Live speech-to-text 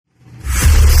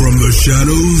From the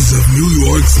shadows of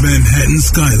New York's Manhattan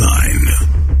skyline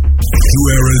to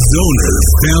Arizona's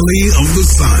Valley of the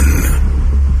Sun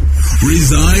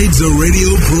resides a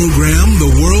radio program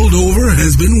the world over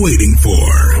has been waiting for.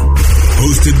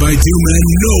 Hosted by two men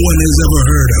no one has ever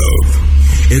heard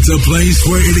of. It's a place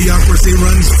where idiocracy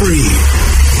runs free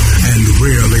and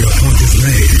rarely a point is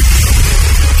made.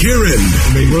 Kieran.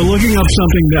 We're looking up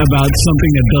something about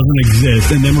something that doesn't exist,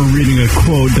 and then we're reading a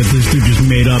quote that this dude just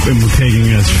made up, and we're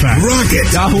taking it as fact. Rocket.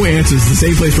 Yahoo Answers, the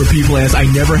same place where people ask, I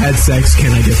never had sex,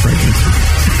 can I get pregnant?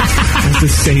 That's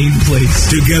the same place.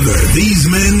 Together, these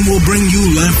men will bring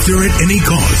you laughter at any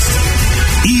cost,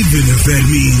 even if that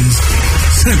means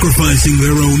sacrificing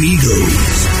their own egos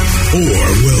or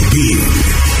well-being.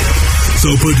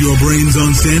 So put your brains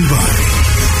on standby,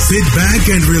 sit back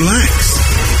and relax.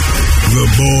 The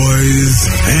boys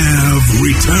have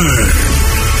returned.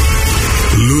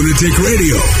 Lunatic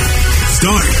Radio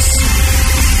starts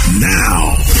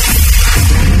now.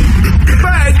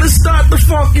 Bang, let's start the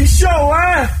fucking show,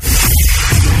 huh?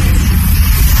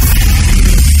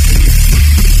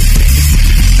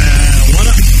 What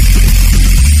up?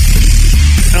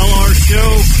 LR show.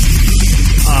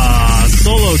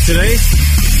 Solo today.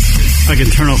 I can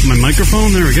turn off my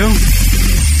microphone. There we go.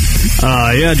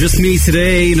 Yeah, just me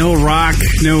today. No Rock,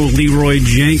 no Leroy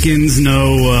Jenkins,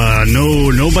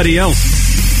 nobody else.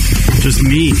 Just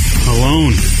me,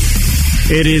 alone.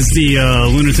 It is the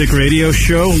Lunatic Radio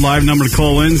Show. Live number to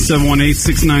call in,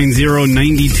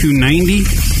 718-690-9290.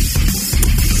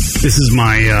 This is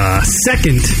my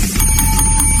second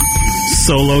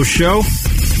solo show.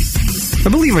 I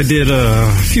believe I did a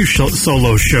few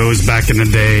solo shows back in the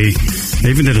day. I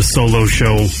even did a solo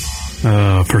show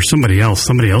for somebody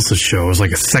else's show. It was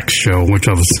like a sex show, which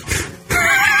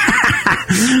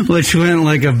went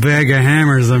like a bag of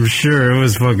hammers, I'm sure. It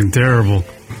was fucking terrible.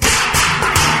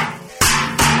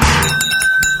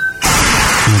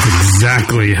 That's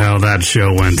exactly how that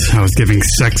show went. I was giving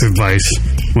sex advice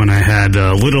when I had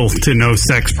little to no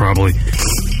sex, probably.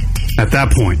 At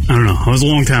that point. I don't know. It was a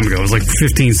long time ago. It was like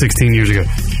 15, 16 years ago.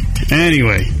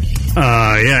 Anyway.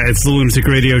 Yeah, it's the Lunatic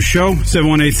Radio Show,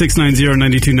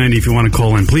 718-690-9290 if you want to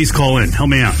call in. Please call in. Help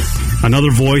me out.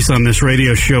 Another voice on this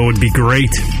radio show would be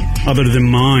great, other than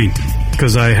mine,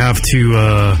 because I have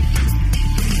to,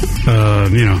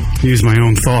 use my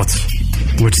own thoughts,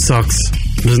 which sucks.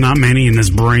 There's not many in this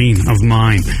brain of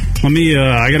mine. Let me,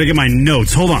 I gotta get my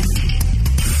notes. Hold on.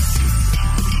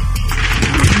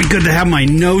 It'd be good to have my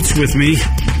notes with me.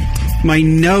 My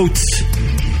notes.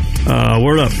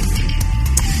 Word up.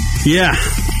 Yeah,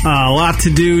 a lot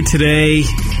to do today.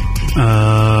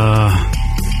 I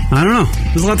don't know.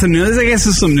 There's a lot to news. I guess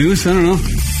there's some news. I don't know.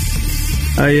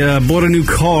 I bought a new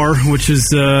car, which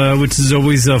is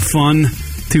always fun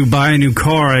to buy a new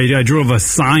car. I drove a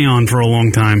Scion for a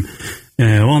long time.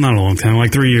 Well, not a long time,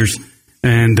 like 3 years.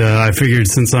 And I figured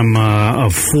since I'm a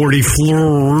 40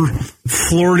 floor,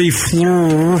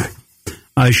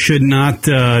 I should not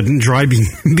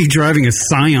be driving a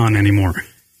Scion anymore.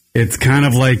 It's kind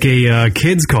of like a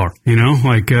kid's car,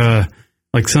 like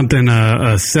something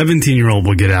a 17-year-old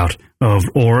will get out of,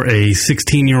 or a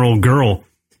 16-year-old girl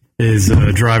is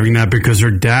driving that because her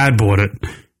dad bought it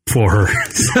for her.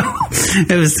 So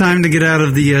it was time to get out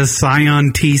of the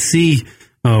Scion TC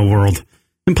world.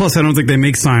 And plus, I don't think they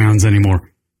make Scions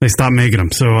anymore. They stopped making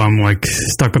them. So I'm like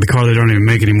stuck with the car they don't even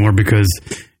make anymore because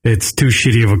it's too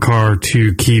shitty of a car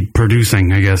to keep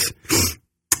producing, I guess.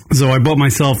 So I bought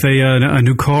myself a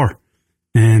new car,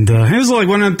 and it was like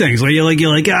one of them things where you're like,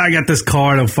 I got this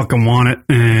car, I don't fucking want it,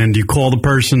 and you call the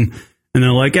person, and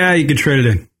they're like, you can trade it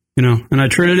in, and I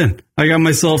traded it in. I got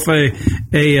myself an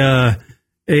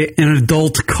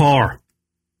adult car,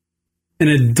 an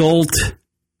adult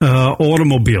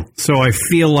automobile, so I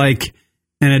feel like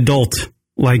an adult,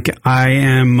 like I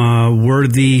am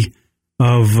worthy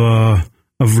of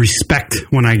respect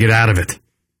when I get out of it.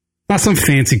 Not some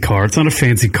fancy car. It's not a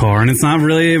fancy car, and it's not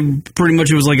really. Pretty much,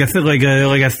 it was like I think like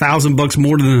 $1,000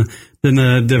 more than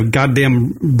the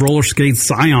goddamn roller skate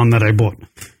Scion that I bought.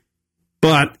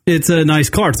 But it's a nice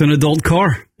car. It's an adult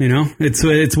car.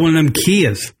 It's one of them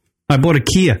Kias. I bought a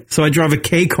Kia, so I drive a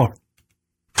K car,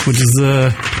 which is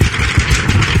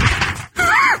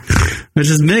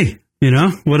me.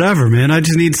 Whatever, man. I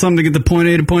just need something to get the point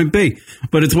A to point B.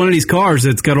 But it's one of these cars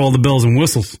that's got all the bells and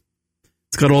whistles.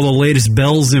 It's got all the latest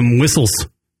bells and whistles.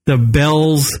 The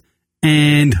bells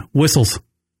and whistles.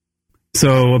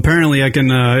 So apparently I can,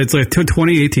 it's like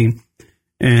 2018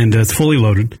 and it's fully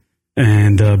loaded.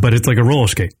 And, but it's like a roller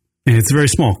skate and it's very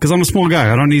small because I'm a small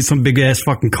guy. I don't need some big ass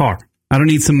fucking car. I don't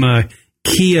need some,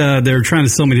 Kia. They're trying to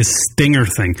sell me this Stinger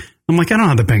thing. I'm like, I don't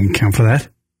have the bank account for that.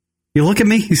 You look at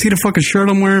me. You see the fucking shirt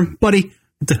I'm wearing, buddy?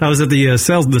 I was at the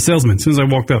salesman as soon as I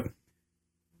walked up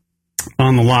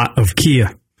on the lot of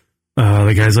Kia.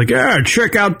 The guy's like,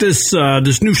 check out this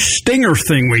new Stinger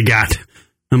thing we got.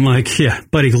 I'm like, yeah,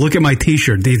 buddy, look at my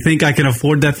T-shirt. Do you think I can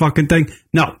afford that fucking thing?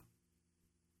 No.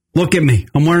 Look at me.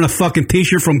 I'm wearing a fucking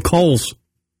T-shirt from Kohl's.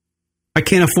 I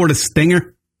can't afford a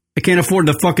Stinger. I can't afford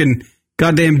the fucking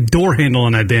goddamn door handle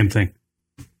on that damn thing.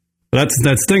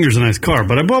 That Stinger's a nice car,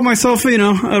 but I bought myself,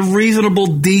 a reasonable,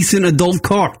 decent adult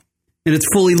car. And it's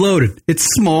fully loaded. It's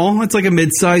small. It's like a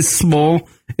mid-size small.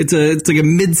 It's like a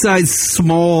mid-size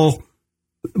small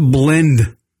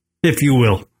blend, if you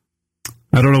will.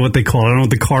 I don't know what they call it. I don't know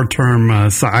what the car term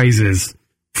size is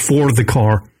for the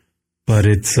car, but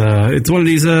it's one of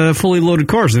these fully loaded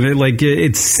cars, and it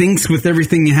syncs with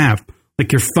everything you have,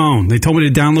 like your phone. They told me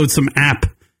to download some app,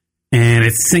 and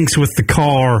it syncs with the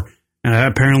car.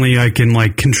 Apparently, I can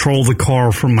control the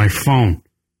car from my phone,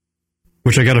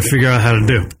 which I got to figure out how to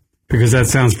do. Because that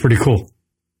sounds pretty cool.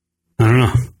 I don't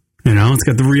know. It's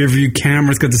got the rear view camera.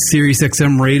 It's got the Sirius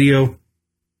XM radio.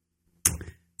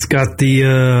 It's got the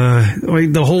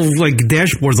whole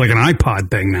dashboard's like an iPod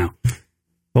thing now.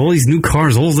 All these new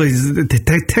cars, all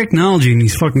the technology in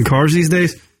these fucking cars these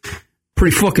days,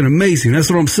 pretty fucking amazing.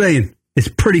 That's what I'm saying. It's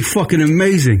pretty fucking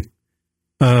amazing.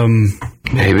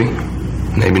 Maybe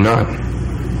not.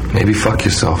 Maybe fuck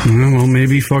yourself. Well,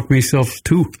 maybe fuck myself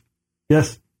too.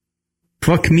 Yes.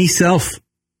 Fuck meself.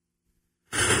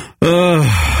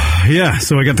 Yeah,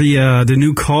 so I got the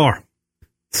new car.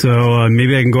 So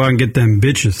maybe I can go out and get them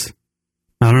bitches.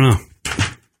 I don't know.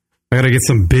 I gotta get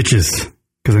some bitches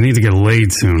because I need to get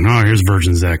laid soon. Oh, here's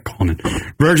Virgin Zach calling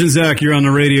in. Virgin Zach, you're on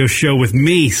the radio show with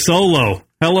me, solo.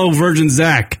 Hello, Virgin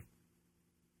Zach.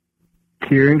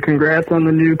 Kieran, congrats on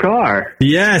the new car.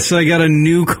 Yes, I got a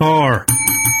new car.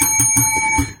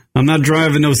 I'm not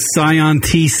driving no Scion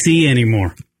TC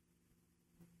anymore.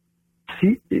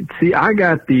 See, I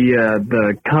got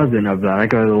the cousin of that. I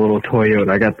got a little Toyota.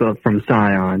 I got from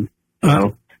Scion.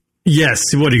 So.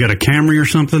 Yes. What, you got a Camry or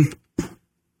something?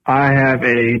 I have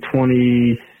a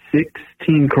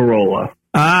 2016 Corolla.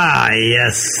 Ah,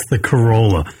 yes, the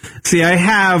Corolla. See, I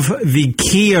have the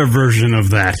Kia version of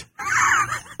that.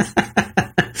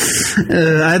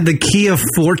 I had the Kia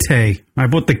Forte. I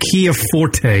bought the Kia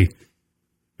Forte.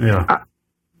 Yeah.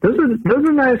 Those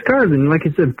are nice cars, and like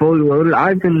you said, fully loaded.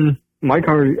 My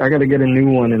car, I got to get a new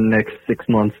one in the next 6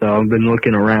 months, so I've been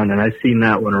looking around, and I've seen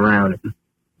that one around and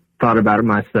thought about it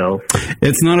myself.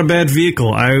 It's not a bad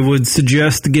vehicle. I would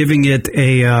suggest giving it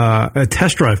a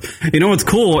test drive. You know what's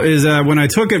cool is when I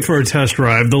took it for a test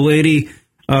drive, the lady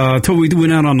we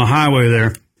went out on the highway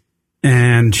there,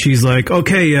 and she's like,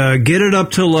 okay, get it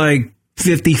up to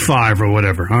 55 or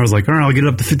whatever. I was like, all right, I'll get it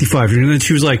up to 55. And then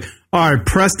she was like, all right,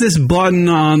 press this button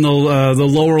on the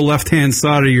lower left-hand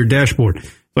side of your dashboard.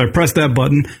 So I pressed that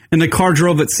button, and the car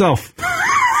drove itself,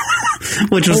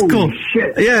 which was cool.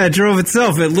 Shit. Yeah, it drove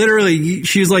itself. It literally,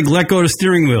 she was like, let go of the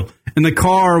steering wheel. And the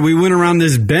car, we went around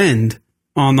this bend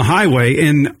on the highway,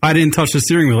 and I didn't touch the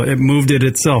steering wheel. It moved it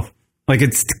itself.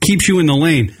 It keeps you in the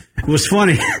lane. It was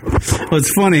funny.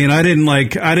 It's funny, and I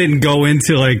didn't go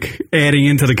into adding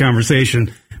into the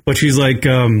conversation. But she's like,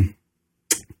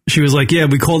 she was like, yeah,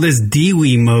 we call this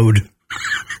DWI mode.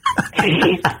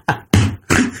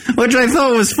 Which I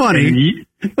thought was funny.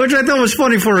 Which I thought was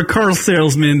funny for a car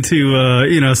salesman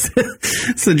to,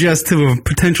 suggest to a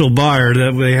potential buyer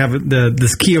that they have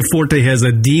this Kia Forte has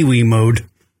a DWI mode.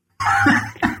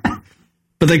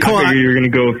 But they call it. You're going to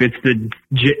go if it's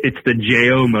the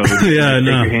JO mode. Yeah,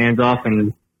 no. Take your hands off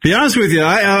and. Be honest with you,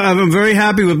 I'm very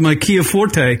happy with my Kia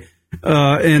Forte,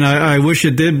 and I wish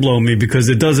it did blow me because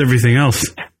it does everything else.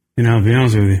 Be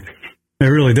honest with you, it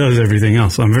really does everything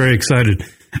else. I'm very excited.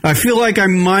 I feel like I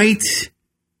might.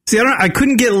 See, I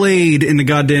couldn't get laid in the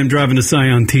goddamn driving a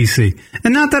Scion TC.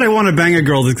 And not that I want to bang a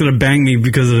girl that's going to bang me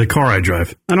because of the car I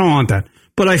drive. I don't want that.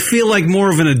 But I feel like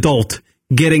more of an adult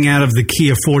getting out of the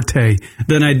Kia Forte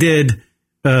than I did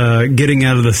getting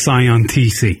out of the Scion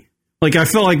TC. I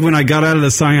felt like when I got out of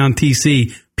the Scion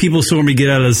TC, people saw me get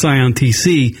out of the Scion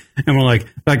TC and were like,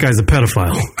 that guy's a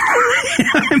pedophile. You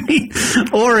know what I mean?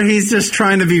 Or he's just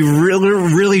trying to be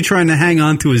really trying to hang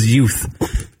on to his youth,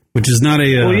 which is not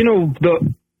a. Well,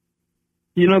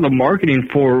 the marketing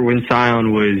for when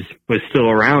Scion was still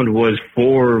around was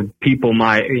for people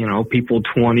people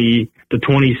 20, the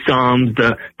 20-someths,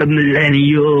 the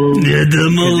millennials. Yeah, the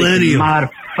millennials.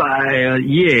 Modify,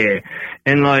 yeah.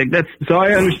 And that's, so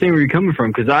I understand where you're coming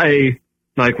from, because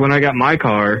when I got my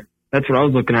car, that's what I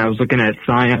was looking at. I was looking at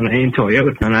Scion and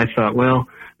Toyota, and I thought, well,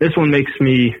 this one makes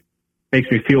me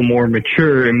feel more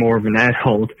mature and more of an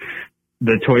adult.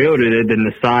 the Toyota than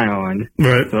the Scion.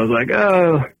 Right. So I was like,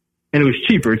 oh, and it was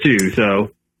cheaper too.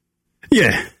 So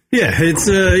yeah, it's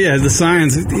the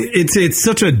Scions. It's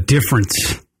such a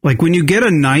difference. Like when you get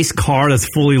a nice car that's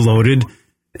fully loaded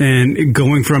and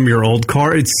going from your old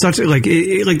car, it's such like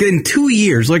in 2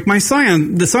 years. Like my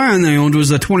Scion, the Scion I owned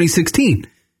was a 2016,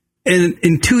 and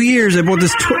in 2 years I bought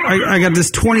this. I got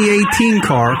this 2018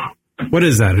 car. What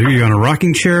is that? Are you on a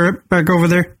rocking chair back over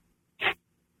there?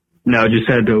 No, just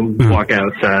had to walk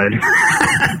outside.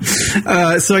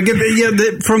 So I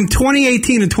get from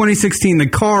 2018 to 2016, the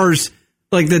cars,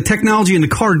 like the technology in the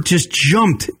car, just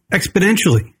jumped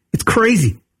exponentially. It's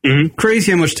crazy. Mm-hmm.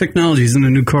 Crazy how much technology is in the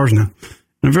new cars now.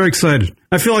 I'm very excited.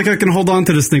 I feel like I can hold on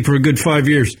to this thing for a good 5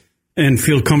 years and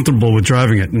feel comfortable with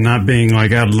driving it and not being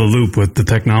like out of the loop with the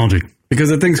technology because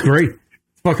the thing's great.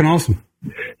 It's fucking awesome.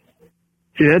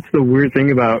 See, that's the weird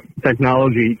thing about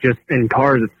technology just in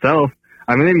cars itself.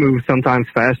 I mean, they move sometimes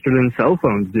faster than cell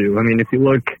phones do. I mean, if you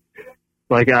look,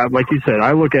 like you said,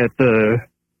 I look at the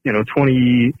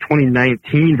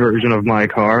 2019 version of my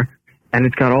car, and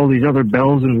it's got all these other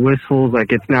bells and whistles.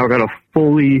 Like it's now got a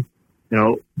fully,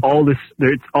 all this.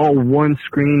 It's all one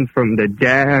screen from the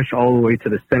dash all the way to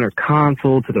the center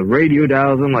console to the radio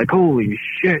dials. I'm like, holy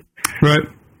shit! Right.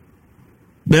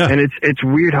 Yeah. And it's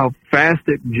weird how fast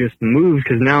it just moves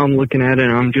because now I'm looking at it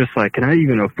and I'm just like, can I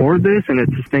even afford this? And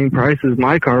it's the same price as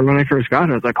my car when I first got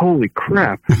it. I was like, holy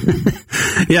crap.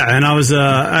 Yeah, and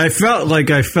I felt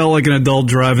like an adult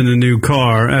driving the new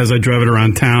car as I drive it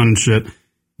around town and shit.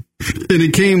 And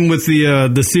it came with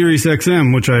the Sirius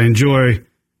XM, which I enjoy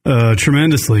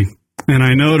tremendously. And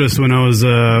I noticed when I was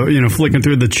flicking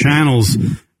through the channels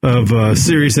of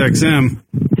Sirius XM,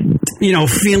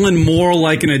 feeling more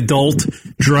like an adult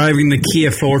driving the Kia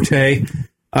Forte.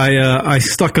 I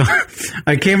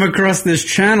came across this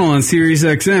channel on Sirius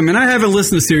XM, and I haven't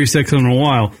listened to Sirius XM in a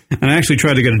while. And I actually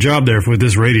tried to get a job there for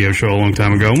this radio show a long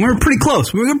time ago, and we were pretty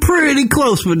close.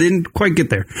 But didn't quite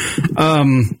get there.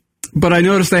 But I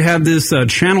noticed they have this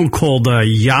channel called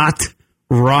Yacht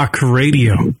Rock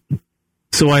Radio.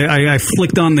 So I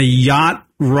flicked on the Yacht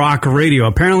Rock Radio.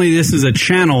 Apparently, this is a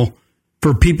channel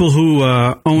for people who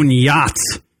own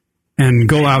yachts and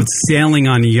go out sailing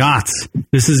on yachts.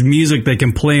 This is music they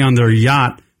can play on their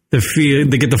yacht to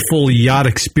get the full yacht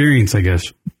experience, I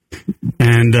guess.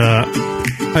 And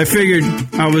I figured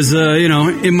I was,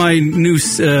 in my new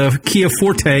Kia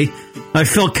Forte, I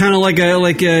felt kind of like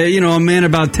a man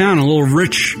about town, a little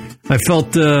rich. I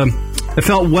felt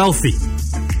wealthy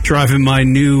driving my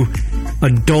new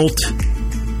adult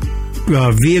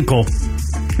vehicle.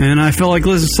 And I felt like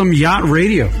listening to some yacht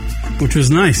radio, which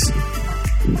was nice.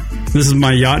 This is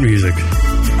my yacht music.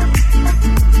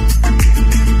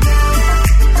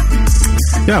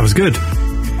 Yeah, it was good.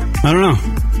 I don't know.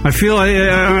 I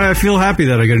feel happy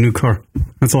that I got a new car.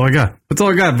 That's all I got. That's all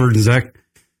I got, Virgin Zach,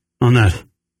 on that. Are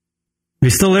you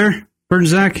still there, Virgin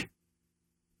Zach?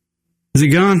 Is he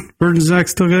gone? Virgin Zach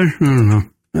still there? I don't know.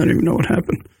 I don't even know what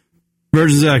happened.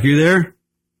 Virgin Zach, you there?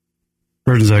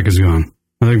 Virgin Zach is gone.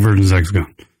 I think Virgin Zach's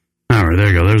gone. All right, there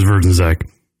you go. There's Virgin Zach.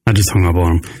 I just hung up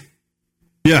on him.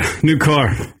 Yeah, new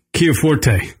car, Kia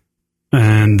Forte,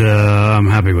 and I'm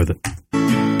happy with it.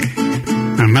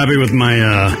 I'm happy with my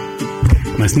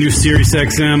new Sirius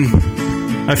XM.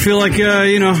 I feel like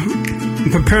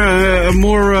I'm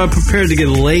more prepared to get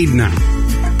laid now,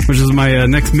 which is my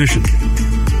next mission.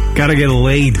 Gotta get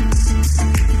laid.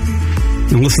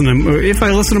 And if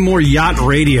I listen to more yacht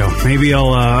radio, maybe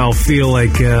I'll feel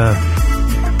like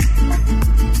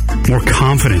more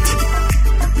confident.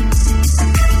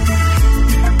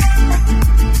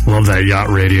 Love that yacht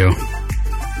radio.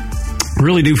 I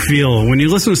really do feel when you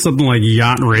listen to something like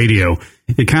yacht radio,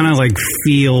 you kind of like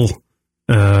feel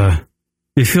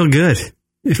you feel good.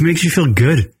 It makes you feel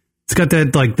good. It's got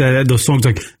that those songs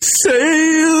like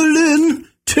 "Sailing,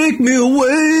 Take Me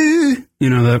Away."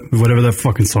 That whatever that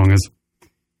fucking song is.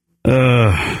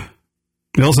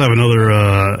 We also have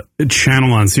another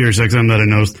channel on SiriusXM that I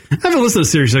noticed. I haven't listened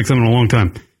to SiriusXM in a long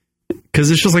time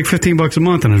because it's just like $15 a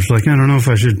month, and I was like, I don't know if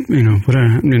I should,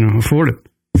 afford it.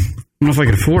 I don't know if I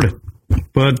can afford it.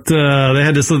 But they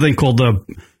had this other thing called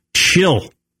Chill,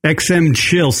 XM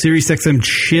Chill, SiriusXM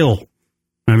Chill.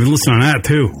 I've been listening to that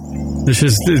too. This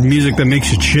is music that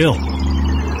makes you chill,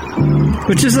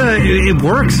 which is it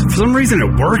works for some reason.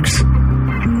 It works.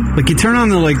 Like you turn on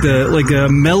the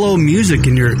mellow music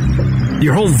and your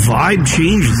whole vibe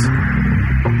changes.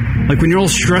 Like when you're all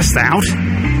stressed out,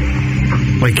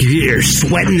 like you're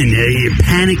sweating and you're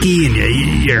panicky and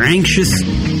you're anxious,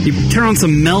 you turn on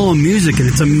some mellow music and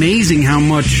it's amazing how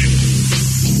much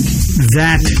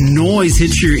that noise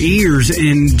hits your ears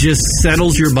and just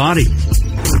settles your body.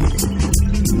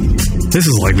 This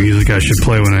is like music I should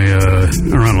play when I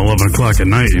around 11 o'clock at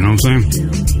night. You know what I'm saying?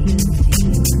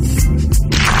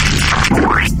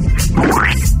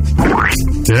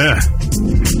 Yeah.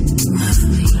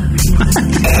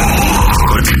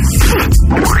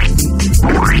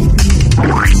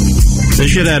 They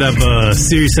should add up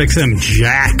Sirius XM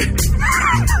Jack.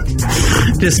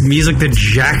 Just music to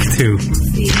jack to.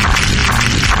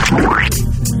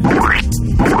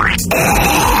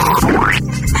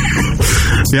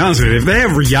 To be honest with you, if they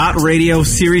have yacht radio,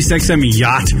 Sirius XM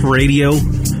yacht radio,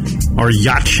 or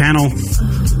yacht channel,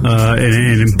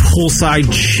 and poolside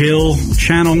chill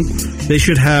channel, they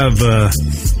should have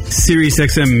Sirius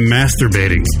XM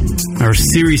masturbating, or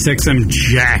Sirius XM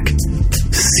Jack,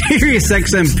 Sirius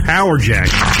XM Power Jack.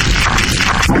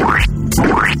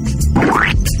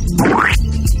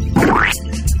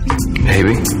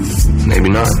 Maybe, maybe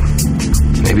not.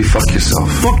 Maybe fuck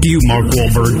yourself. Fuck you, Mark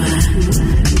Wahlberg.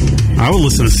 I would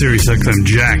listen to Sirius XM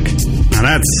Jack. Now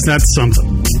that's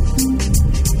something.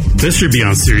 This should be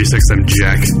on Sirius XM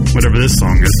Jack, whatever this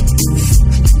song is.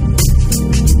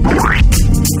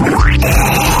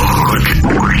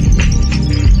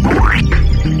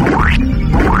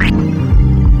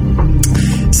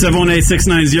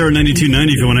 718-690-9290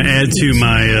 if you want to add to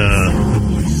my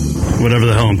whatever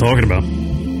the hell I'm talking about.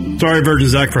 Sorry, Virgin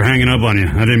Zach, for hanging up on you.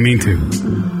 I didn't mean to.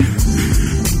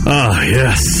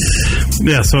 Yes.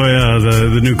 Yeah, so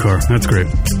the new car. That's great.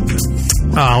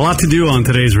 A lot to do on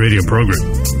today's radio program.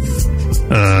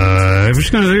 I'm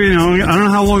just going to, I don't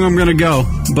know how long I'm going to go,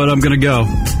 but I'm going to go.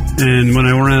 And when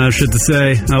I run out of shit to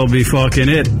say, I'll be fucking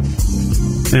it.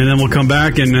 And then we'll come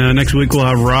back, and next week we'll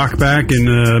have Rock back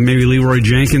and maybe Leroy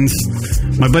Jenkins.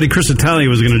 My buddy Chris Italia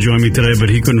was going to join me today, but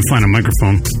he couldn't find a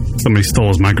microphone. Somebody stole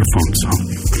his microphone, so...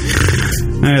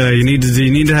 you need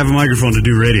to have a microphone to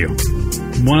do radio.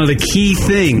 One of the key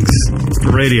things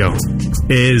for radio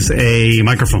is a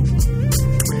microphone.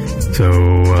 So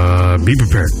be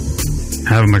prepared.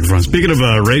 Have a microphone. Speaking of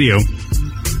radio,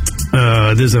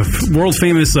 there's a world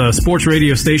famous sports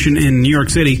radio station in New York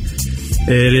City.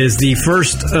 It is the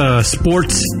first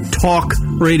sports talk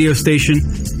radio station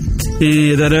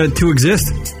that to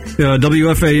exist.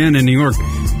 WFAN in New York.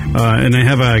 And they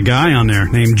have a guy on there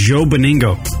named Joe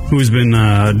Beningo, who's been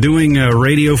doing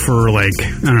radio for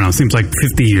seems like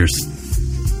 50 years.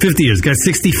 50 years. Guy's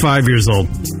 65 years old.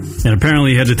 And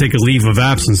apparently he had to take a leave of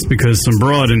absence because some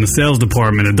broad in the sales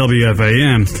department at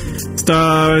WFAN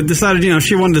decided,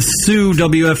 she wanted to sue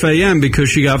WFAN because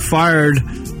she got fired,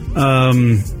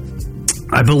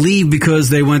 I believe because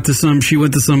she went to some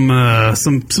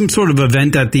sort of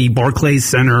event at the Barclays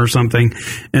Center or something,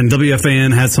 and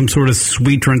WFAN had some sort of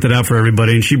suite rented out for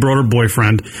everybody, and she brought her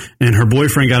boyfriend, and her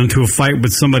boyfriend got into a fight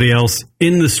with somebody else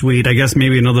in the suite, I guess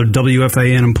maybe another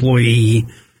WFAN employee,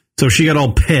 so she got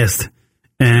all pissed,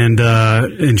 and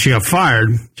she got fired.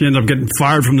 She ended up getting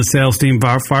fired from the sales team,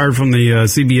 fired from the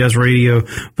CBS radio,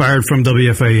 fired from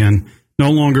WFAN,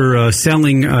 no longer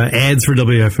selling ads for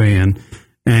WFAN.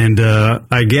 And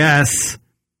I guess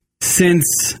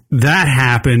since that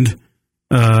happened,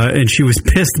 and she was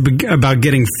pissed about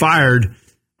getting fired,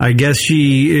 I guess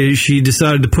she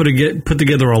decided to put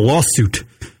together a lawsuit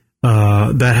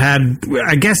that had,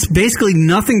 I guess, basically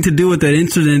nothing to do with that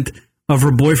incident of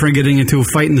her boyfriend getting into a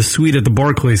fight in the suite at the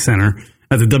Barclays Center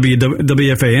at the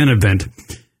WFAN event.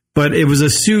 But it was a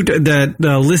suit that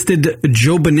listed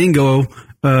Joe Beningo,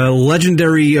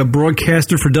 legendary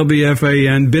broadcaster for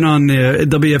WFAN, been on the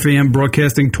WFAN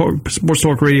broadcasting sports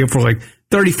talk radio for like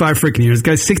 35 freaking years. The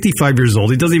guy's 65 years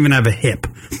old. He doesn't even have a hip.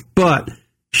 But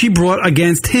she brought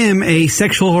against him a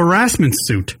sexual harassment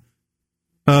suit,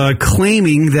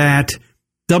 claiming that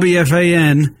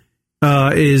WFAN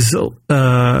is a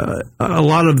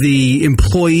lot of the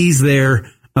employees there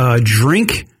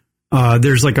drink.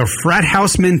 There's like a frat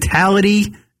house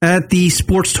mentality at the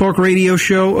sports talk radio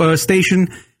show station,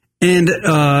 and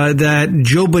that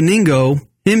Joe Beningo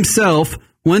himself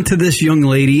went to this young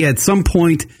lady at some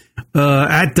point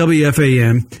at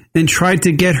WFAN and tried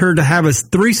to get her to have a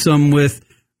threesome with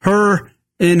her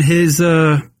and his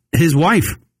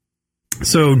wife.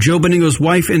 So Joe Beningo's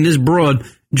wife and this broad,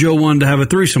 Joe wanted to have a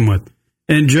threesome with.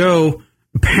 And Joe,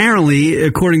 apparently,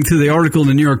 according to the article in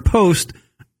the New York Post,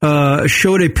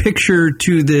 showed a picture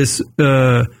to this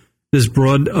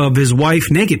broad of his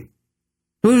wife naked.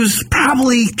 Who's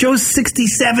probably, Joe's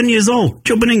 67 years old.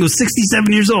 Joe Beningo's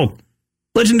 67 years old.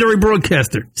 Legendary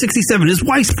broadcaster. 67. His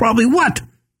wife's probably what?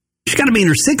 She's got to be in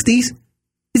her 60s.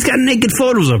 He's got naked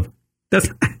photos of her. That's...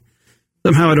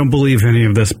 Somehow I don't believe any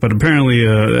of this, but apparently,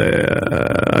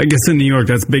 I guess in New York,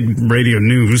 that's big radio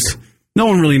news. No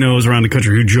one really knows around the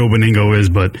country who Joe Beningo is,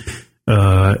 but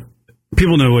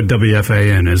people know what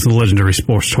WFAN is, the legendary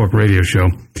sports talk radio show.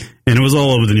 And it was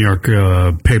all over the New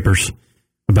York papers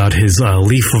about his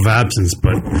leave of absence.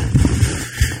 But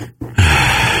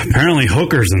apparently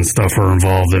hookers and stuff are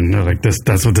involved in like this.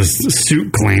 That's what this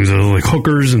suit claims. Like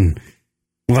hookers and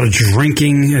a lot of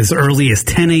drinking as early as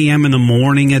 10 a.m. in the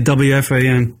morning at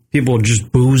WFAN. People are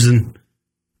just boozing.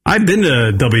 I've been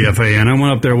to WFAN. I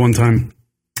went up there one time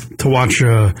to watch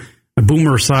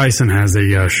Boomer Esiason has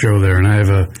a show there, and I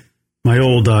have my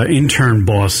old intern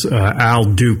boss, Al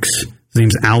Dukes. His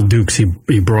name's Al Dukes. He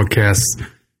broadcasts.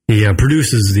 He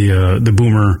produces the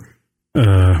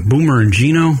Boomer and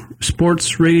Gino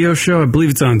sports radio show. I believe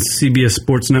it's on CBS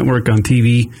Sports Network on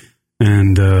TV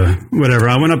and whatever.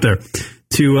 I went up there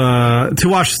to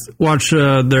watch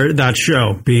that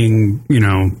show being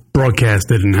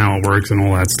broadcasted and how it works and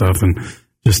all that stuff, and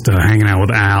just hanging out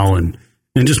with Al and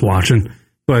just watching.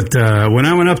 But when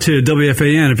I went up to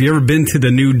WFAN, if you've ever been to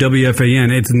the new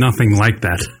WFAN, it's nothing like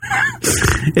that.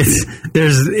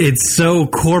 It's so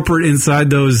corporate inside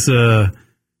those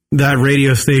that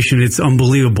radio station. It's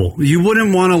unbelievable. You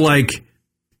wouldn't want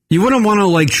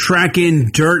to track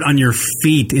in dirt on your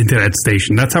feet into that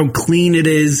station. That's how clean it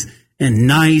is and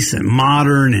nice and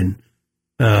modern,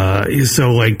 and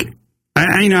so like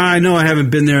I know I haven't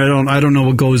been there. I don't know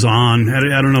what goes on.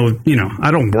 I don't know.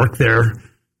 I don't work there.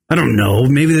 I don't know.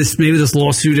 Maybe this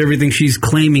lawsuit, everything she's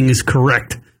claiming is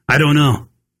correct. I don't know.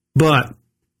 But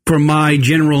from my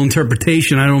general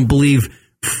interpretation, I don't believe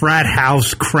frat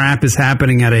house crap is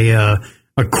happening at a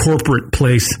corporate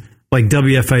place like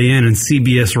WFAN and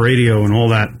CBS Radio and all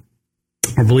that.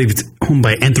 I believe it's owned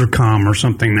by Entercom or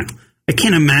something now. I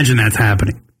can't imagine that's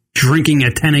happening. Drinking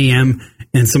at 10 a.m.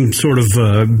 in some sort of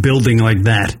building like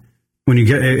that. When you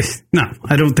get no,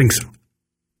 I don't think so.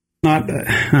 I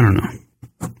don't know.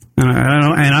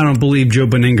 And I don't believe Joe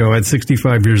Beningo at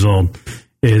 65 years old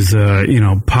is,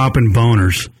 popping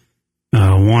boners,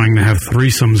 wanting to have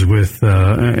threesomes with,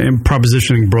 and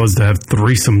propositioning broads to have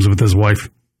threesomes with his wife.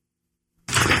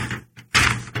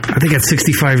 I think at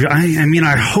 65,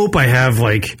 I hope I have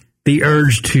like the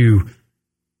urge to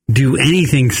do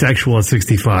anything sexual at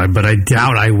 65, but I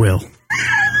doubt I will.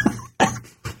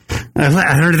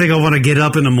 I don't think I want to get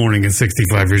up in the morning at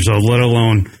 65 years old, let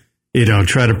alone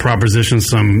try to proposition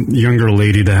some younger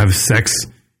lady to have sex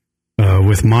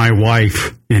with my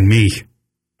wife and me.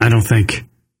 I don't think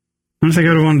I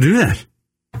would want to do that.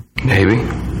 Maybe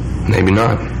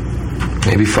not.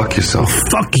 Maybe fuck yourself.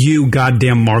 Fuck you,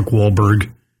 goddamn Mark Wahlberg.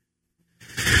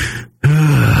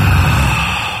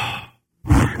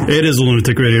 It is a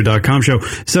lunaticradio.com show.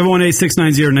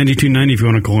 718-690-9290 if you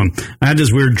want to call in. I had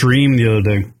this weird dream the other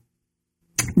day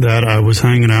that I was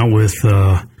hanging out with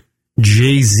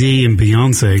Jay-Z and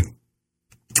Beyonce.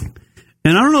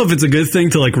 And I don't know if it's a good thing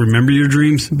to like remember your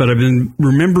dreams, but I've been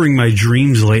remembering my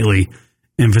dreams lately.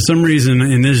 And for some reason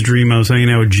in this dream, I was hanging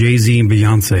out with Jay-Z and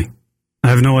Beyonce. I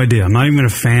have no idea. I'm not even a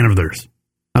fan of theirs.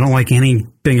 I don't like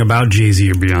anything about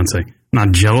Jay-Z or Beyonce. I'm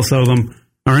not jealous of them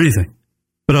or anything.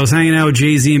 But I was hanging out with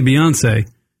Jay-Z and Beyonce.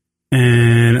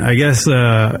 And I guess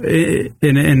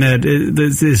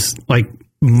this like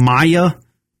Maya,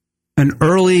 an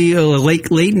early, late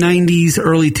 90s,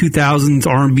 early 2000s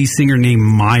R&B singer named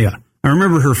Maya. I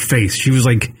remember her face. She was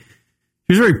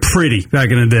very pretty back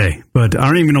in the day, but I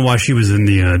don't even know why she was in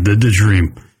the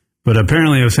dream. But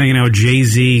apparently I was hanging out with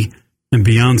Jay-Z and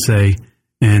Beyonce,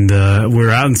 and we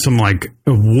were out in some like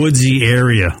a woodsy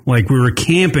area, like we were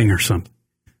camping or something.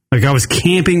 Like I was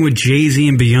camping with Jay-Z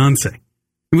and Beyonce.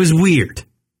 It was weird.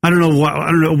 I don't know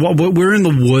what. We're in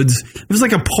the woods. It was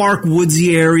like a park,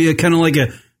 woodsy area, kind of like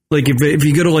if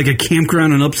you go to like a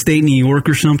campground in upstate New York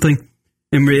or something,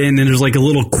 and then there's like a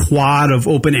little quad of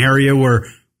open area where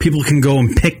people can go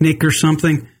and picnic or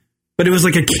something. But it was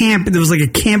like a camp. There was like a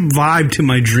camp vibe to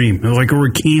my dream. It was like we're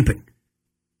camping.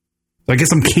 So I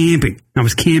guess I'm camping. I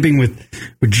was camping with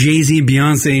Jay-Z and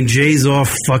Beyonce, and Jay's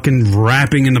off fucking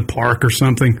rapping in the park or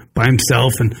something by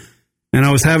himself, and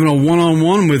I was having a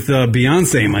one-on-one with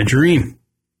Beyonce in my dream.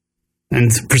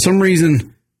 And for some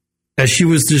reason, as she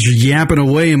was just yapping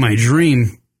away in my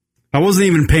dream, I wasn't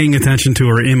even paying attention to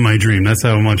her in my dream. That's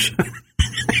how much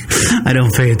I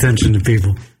don't pay attention to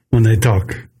people when they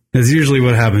talk. That's usually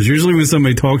what happens. Usually when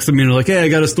somebody talks to me and they're like, hey, I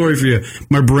got a story for you,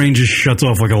 my brain just shuts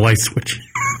off like a light switch.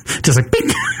 Just like, bing,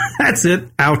 that's it,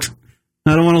 out.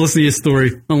 I don't want to listen to your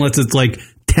story unless it's like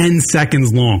 10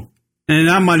 seconds long. And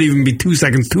that might even be 2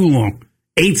 seconds too long.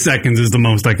 8 seconds is the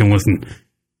most I can listen.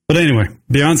 But anyway,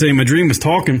 Beyonce in my dream was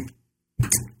talking.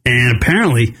 And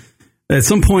apparently, at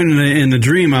some point in the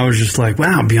dream, I was just like,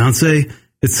 wow, Beyonce,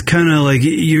 it's kind of like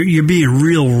you're being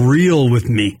real with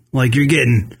me. Like you're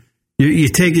getting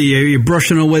You're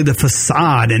brushing away the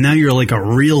facade, and now you're like a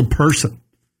real person.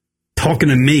 Talking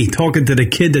to me, talking to the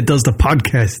kid that does the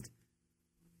podcast.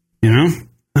 You know?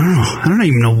 I don't know. I don't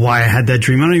even know why I had that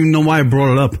dream. I don't even know why I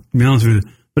brought it up, to be honest with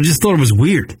you. But I just thought it was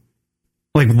weird.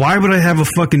 Like, why would I have a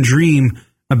fucking dream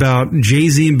about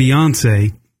Jay-Z and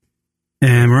Beyonce,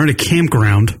 and we're at a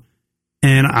campground,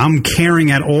 and I'm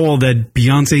caring at all that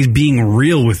Beyonce's being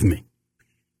real with me?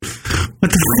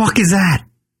 What the fuck is that?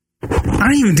 I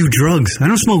don't even do drugs. I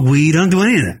don't smoke weed. I don't do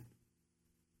any of that.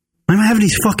 Why am I having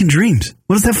these fucking dreams?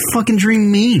 What does that fucking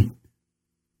dream mean?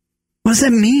 What does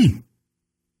that mean?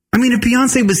 I mean, if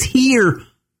Beyonce was here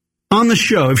on the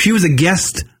show, if she was a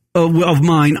guest of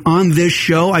mine on this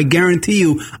show, I guarantee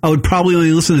you I would probably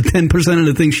only listen to 10% of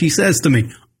the things she says to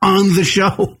me on the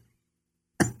show.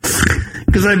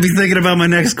 Because I'd be thinking about my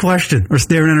next question or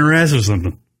staring at her ass or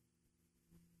something.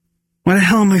 Why the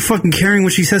hell am I fucking caring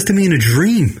what she says to me in a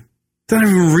dream? It's not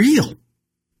even real.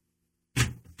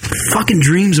 Fucking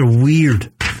dreams are weird.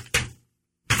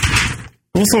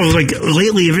 Also, like,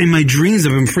 lately in my dreams,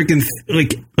 I've been freaking,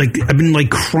 like I've been, like,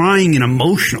 crying and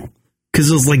emotional. Because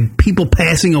there's, like, people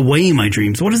passing away in my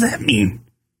dreams. What does that mean?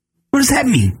 What does that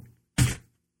mean?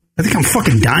 I think I'm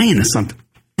fucking dying or something.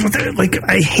 Like,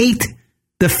 I hate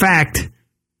the fact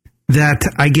that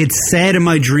I get sad in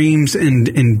my dreams,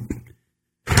 and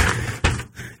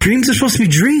dreams are supposed to be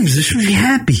dreams. They're supposed to be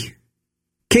happy.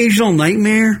 Occasional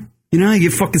nightmare. You know, you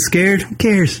get fucking scared. Who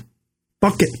cares?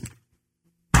 Fuck it.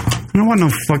 I don't want no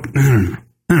fucking... I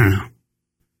don't know.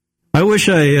 I wish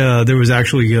there was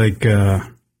actually, like...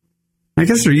 I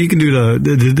guess you can do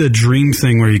the dream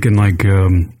thing where you can, like,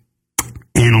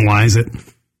 analyze it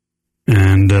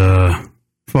and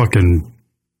fucking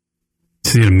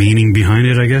see the meaning behind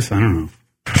it, I guess. I don't know.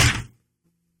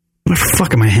 Why the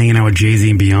fuck am I hanging out with Jay-Z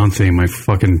and Beyonce in my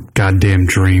fucking goddamn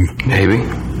dream? Maybe.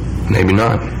 Maybe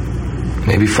not.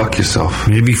 Maybe fuck yourself.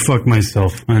 Maybe fuck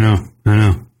myself. I know.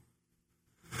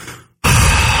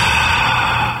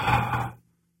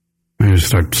 I just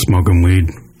start smoking weed.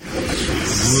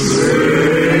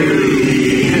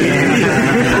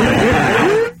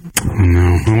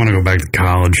 No, I want to go back to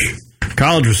college.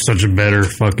 College was such a better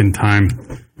fucking time.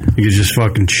 You could just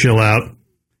fucking chill out,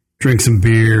 drink some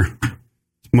beer,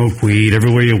 smoke weed.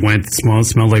 Everywhere you went, it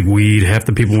smelled like weed. Half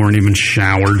the people weren't even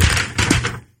showered.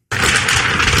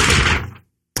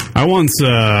 I once,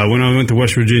 when I went to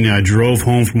West Virginia, I drove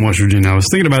home from West Virginia. I was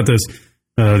thinking about this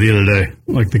the other day,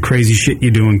 like the crazy shit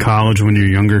you do in college when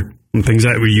you're younger. And things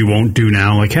that you won't do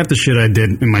now. Like half the shit I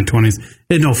did in my 20s,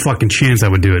 there's no fucking chance I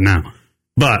would do it now.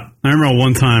 But I remember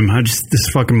one time, this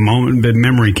fucking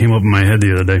memory came up in my head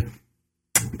the other day.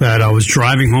 That I was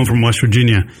driving home from West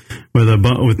Virginia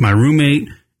with my roommate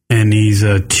and these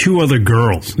two other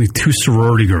girls, these two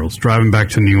sorority girls, driving back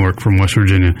to New York from West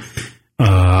Virginia.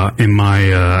 In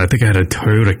my, I think I had a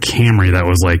Toyota Camry that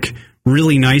was like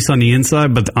really nice on the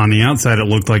inside, but on the outside it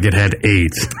looked like it had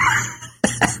AIDS.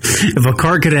 If a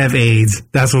car could have AIDS,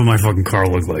 that's what my fucking car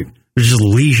looked like. There's just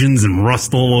lesions and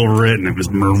rust all over it, and it was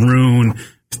maroon. It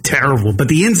was terrible, but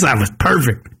the inside was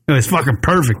perfect. It was fucking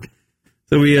perfect.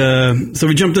 So we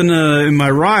jumped in my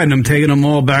ride, and I'm taking them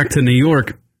all back to New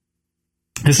York.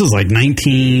 This was like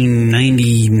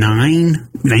 1999,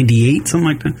 98, something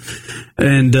like that.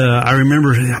 And I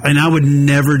remember, and I would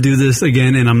never do this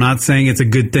again, and I'm not saying it's a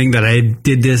good thing that I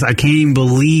did this. I can't even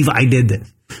believe I did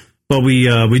this. But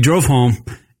we drove home,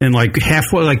 and like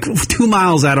halfway, like 2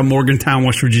 miles out of Morgantown,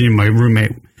 West Virginia, my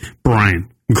roommate,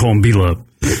 Brian, we call him B-Love.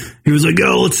 He was like,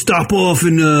 "Oh, let's stop off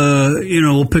and,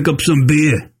 we'll pick up some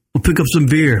beer.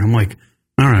 I'm like,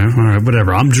 all right,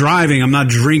 whatever. I'm driving. I'm not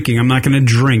drinking. I'm not going to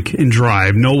drink and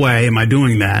drive. No way am I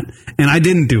doing that. And I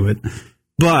didn't do it.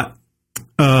 But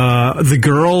the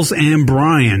girls and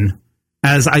Brian,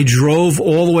 as I drove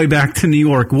all the way back to New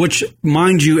York, which,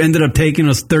 mind you, ended up taking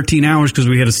us 13 hours because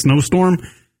we had a snowstorm,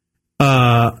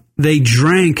 they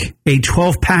drank a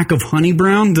 12-pack of Honey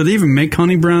Brown. Do they even make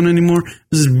Honey Brown anymore?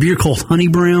 This is a beer called Honey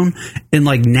Brown and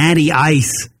like Natty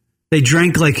Ice. They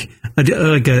drank like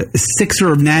a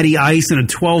sixer of Natty Ice and a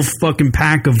 12 fucking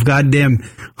pack of goddamn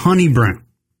Honey Brown.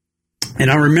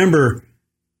 And I remember,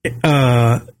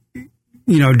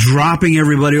 dropping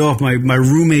everybody off. My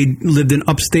roommate lived in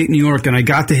upstate New York, and I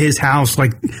got to his house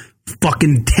like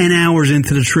fucking 10 hours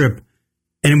into the trip,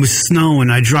 and it was snowing.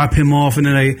 I drop him off, and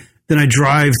then I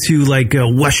drive to like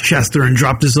Westchester and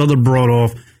drop this other broad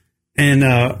off. And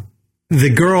the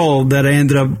girl that I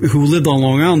ended up, who lived on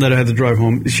Long Island that I had to drive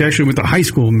home, she actually went to high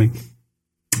school with me.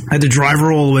 I had to drive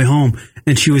her all the way home,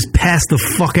 and she was passed the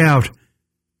fuck out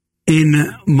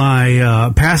in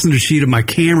my passenger seat of my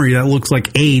Camry that looks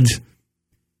like AIDS.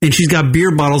 and she's got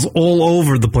beer bottles all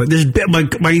over the place.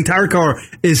 My entire car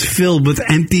is filled with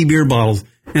empty beer bottles,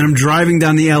 and I'm driving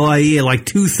down the LIE at like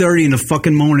 2:30 in the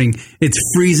fucking morning. It's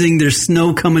freezing. There's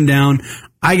snow coming down.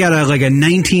 I got a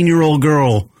 19-year-old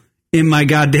girl in my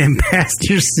goddamn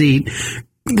passenger seat,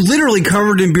 literally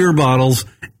covered in beer bottles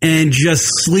and just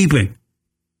sleeping.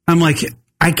 I'm like,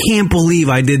 I can't believe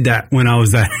I did that when I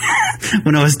was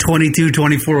 22,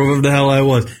 24, whatever the hell I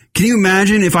was. Can you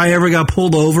imagine if I ever got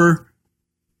pulled over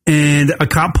and a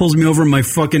cop pulls me over in my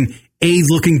fucking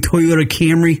AIDS-looking Toyota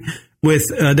Camry with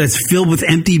that's filled with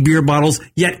empty beer bottles,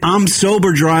 yet I'm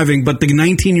sober driving, but the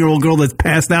 19-year-old girl that's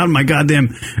passed out in my goddamn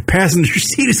passenger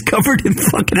seat is covered in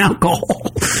fucking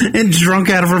alcohol and drunk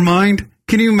out of her mind?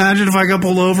 Can you imagine if I got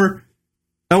pulled over?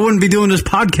 I wouldn't be doing this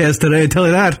podcast today, I tell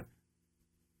you that.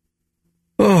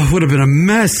 Oh, it would have been a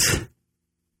mess.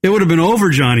 It would have been over,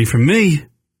 Johnny, for me. I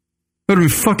would have been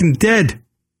fucking dead.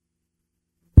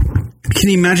 Can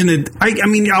you imagine it? I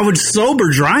mean, I was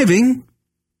sober driving,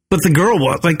 but the girl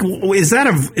was like, is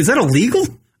that illegal?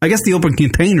 I guess the open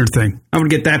container thing. I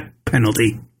would get that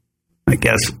penalty, I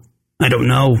guess. I don't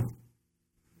know.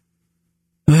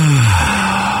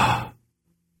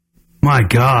 My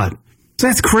God.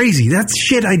 That's crazy. That's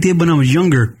shit I did when I was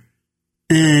younger.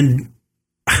 And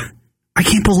I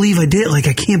can't believe I did. Like,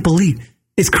 I can't believe.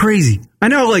 It's crazy. I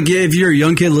know, like, if you're a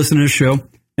young kid listening to this show and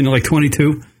you're like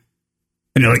 22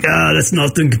 and you're like, that's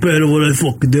nothing compared to what I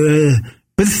fucking did.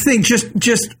 But the thing,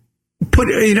 just put,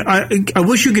 I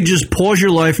wish you could just pause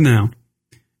your life now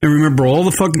and remember all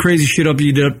the fucking crazy shit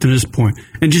you did up to this point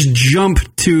and just jump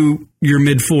to your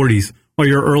mid 40s or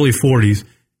your early 40s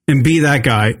and be that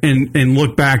guy and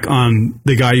look back on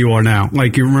the guy you are now.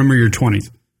 Like, you remember your 20s.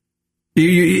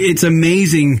 It's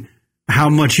amazing how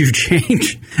much you've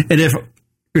changed. And if,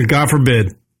 God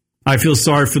forbid, I feel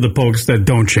sorry for the folks that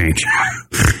don't change.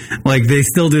 Like, they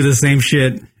still do the same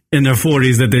shit in their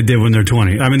 40s that they did when they're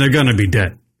 20. I mean, they're going to be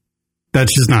dead.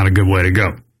 That's just not a good way to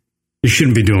go. You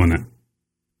shouldn't be doing that.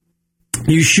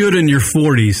 You should, in your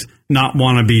 40s, not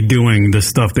want to be doing the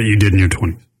stuff that you did in your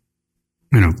 20s.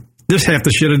 You know, there's half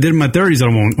the shit I did in my 30s I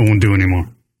won't do anymore.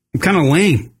 I'm kind of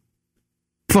lame.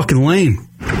 Fucking lame.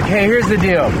 Hey, here's the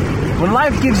deal. When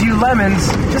life gives you lemons,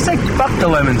 just say fuck the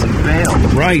lemons and bail.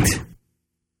 Right.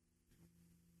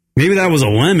 Maybe that was a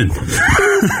lemon.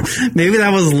 Maybe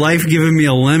that was life giving me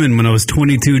a lemon when I was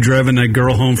 22 driving that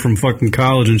girl home from fucking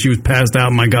college and she was passed out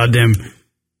in my goddamn...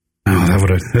 Oh,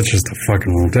 that's just a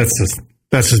fucking...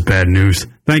 That's just bad news.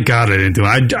 Thank God I didn't do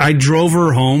it. I drove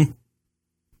her home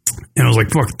and it was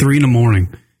like fuck 3 in the morning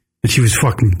and she was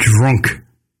fucking drunk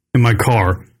in my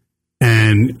car.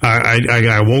 And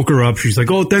I woke her up. She's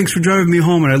like, oh, thanks for driving me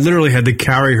home. And I literally had to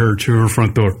carry her to her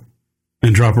front door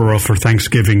and drop her off for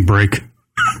Thanksgiving break.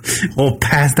 All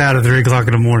passed out at 3 o'clock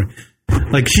in the morning.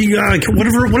 Like, what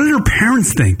did her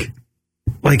parents think?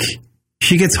 Like,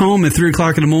 she gets home at 3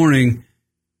 o'clock in the morning,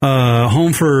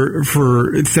 home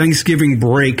for Thanksgiving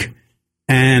break,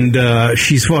 and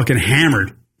she's fucking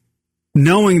hammered,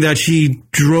 knowing that she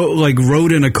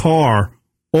rode in a car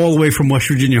all the way from West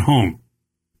Virginia home.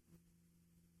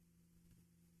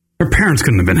 Her parents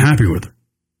couldn't have been happy with her.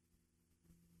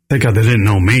 Thank God they didn't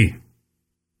know me.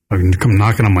 I can come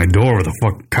knocking on my door with a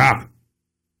fucking cop.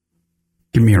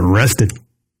 Get me arrested.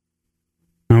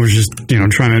 I was just,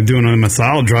 trying to do him a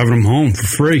solid, driving him home for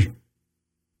free.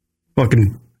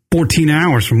 Fucking 14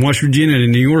 hours from West Virginia to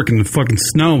New York in the fucking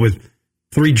snow with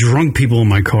 3 drunk people in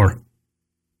my car.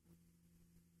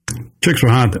 Chicks were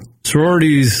hot.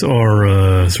 Sororities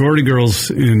are sorority girls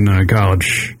in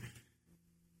college.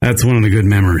 That's one of the good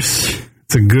memories.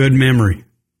 It's a good memory.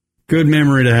 Good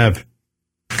memory to have.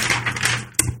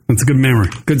 That's a good memory.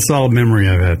 Good solid memory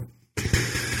I've had.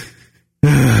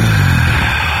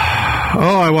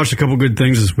 I watched a couple good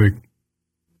things this week.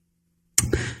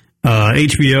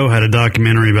 HBO had a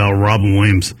documentary about Robin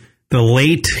Williams, the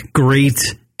late, great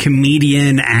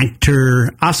comedian, actor,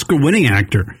 Oscar-winning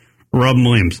actor, Robin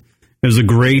Williams. It was a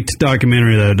great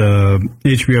documentary that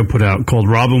HBO put out called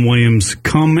Robin Williams,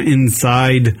 Come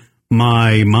Inside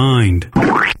My Mind.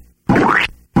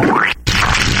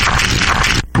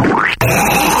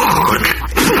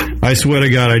 I swear to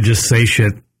God, I just say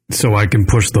shit so I can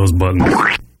push those buttons.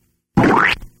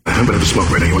 I'm going to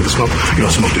smoke right now. You want to smoke? You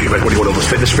don't smoke, do you? Right? What do you want, all those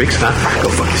fitness freaks? Huh? Go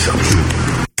fuck yourself.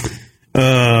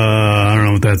 I don't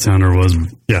know what that sounder was.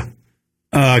 Yeah.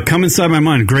 Come Inside My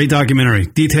Mind. Great documentary.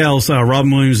 Details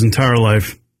Robin Williams' entire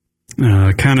life.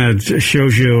 Kind of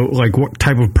shows you like what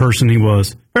type of person he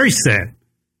was. Very sad.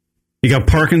 He got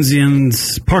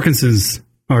Parkinson's,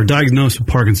 or diagnosed with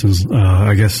Parkinson's,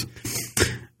 I guess.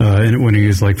 when he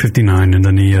was like 59, and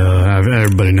then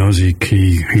everybody knows he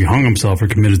hung himself or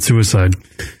committed suicide,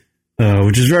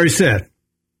 which is very sad.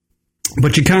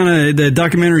 But the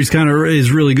documentary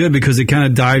is really good because it kind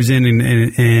of dives in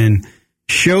and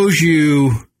shows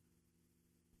you.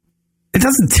 It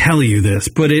doesn't tell you this,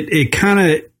 but it kind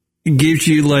of gives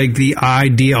you like the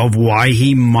idea of why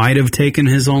he might have taken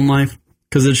his own life,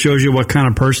 because it shows you what kind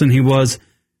of person he was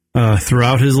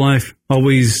throughout his life,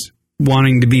 always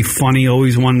wanting to be funny,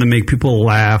 always wanting to make people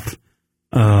laugh,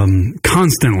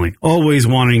 constantly, always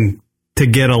wanting to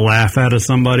get a laugh out of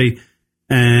somebody.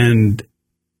 And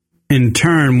in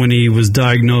turn, when he was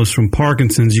diagnosed from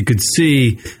Parkinson's, you could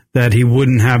see that he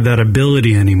wouldn't have that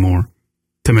ability anymore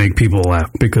to make people laugh,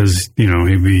 because,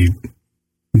 he'd be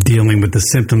dealing with the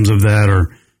symptoms of that,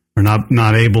 or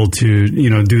not able to,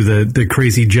 do the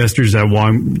crazy gestures that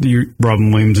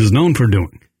Robin Williams is known for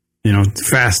doing.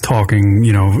 Fast talking,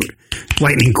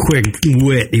 lightning quick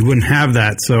wit. He wouldn't have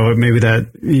that. So maybe that,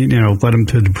 led him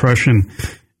to depression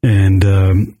and,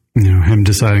 him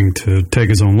deciding to take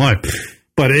his own life.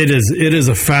 But it is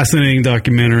a fascinating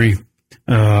documentary.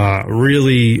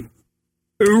 Really,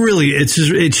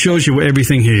 it shows you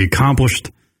everything he accomplished.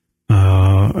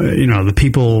 The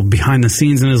people behind the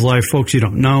scenes in his life, folks you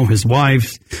don't know, his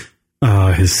wives,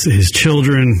 his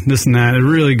children, this and that. It's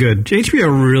really good. HBO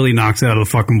really knocks it out of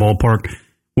the fucking ballpark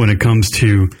when it comes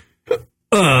to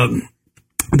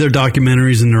their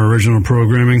documentaries and their original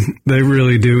programming. They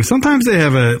really do. Sometimes they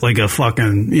have a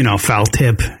fucking, foul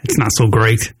tip. It's not so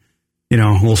great. A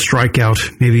little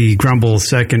strikeout, maybe grumble a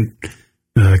second,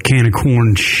 can of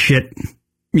corn shit,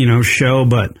 show.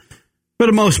 But for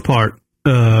the most part,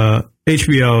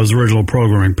 HBO's original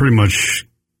programming pretty much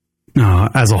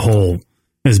as a whole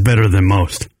is better than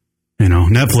most.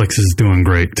 Netflix is doing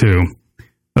great too.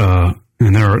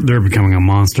 And they're becoming a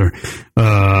monster.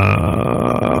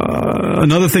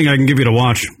 Another thing I can give you to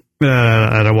watch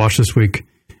that I watched this week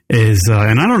is,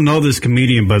 and I don't know this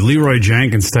comedian, but Leroy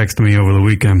Jenkins texted me over the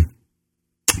weekend.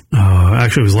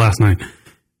 Actually, it was last night.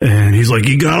 And he's like,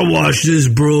 you gotta watch this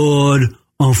broad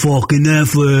on fucking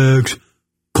Netflix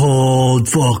called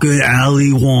fucking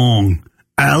Ali Wong.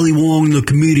 Ali Wong, the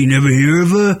comedian, never hear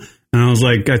of her? And I was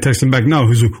like, I texted him back, no.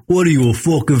 He's like, what are you, a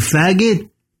fucking faggot?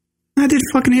 I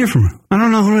didn't fucking hear from her. I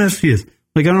don't know who else she is.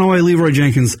 I don't know why Leroy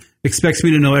Jenkins expects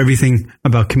me to know everything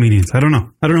about comedians. I don't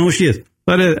know. I don't know who she is.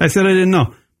 But I said I didn't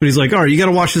know. But he's like, all right, you got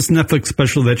to watch this Netflix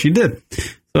special that she did. So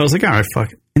I was like, all right,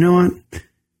 fuck it. You know what?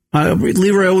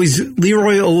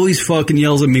 Leroy always fucking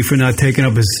yells at me for not taking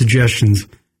up his suggestions.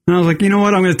 And I was like, you know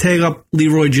what? I'm going to take up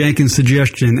Leroy Jenkins'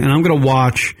 suggestion, and I'm going to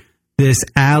watch this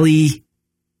Ali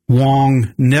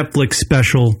Wong Netflix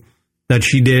special that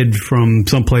she did from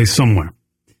someplace somewhere.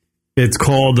 It's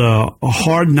called A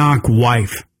Hard Knock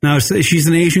Wife. Now, she's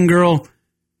an Asian girl,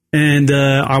 and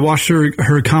I watched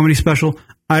her comedy special.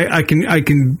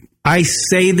 I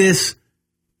say this.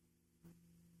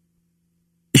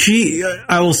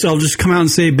 I'll just come out and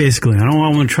say it basically. I don't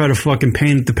want to try to fucking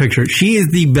paint the picture. She is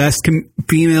the best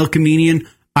female comedian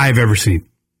I've ever seen.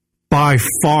 By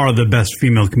far the best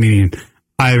female comedian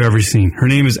I've ever seen. Her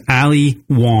name is Ali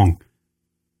Wong.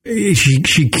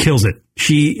 She kills it.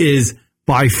 She is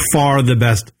by far the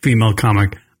best female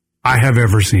comic I have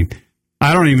ever seen.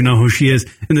 I don't even know who she is.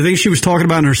 And the thing she was talking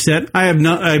about in her set, I'm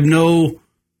not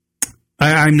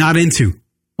into.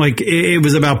 Like, it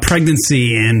was about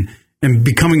pregnancy and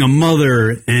becoming a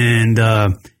mother and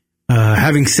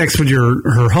having sex with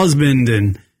her husband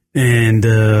and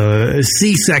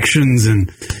C-sections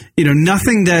and,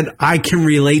 nothing that I can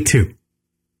relate to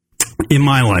in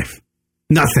my life.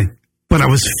 Nothing. But I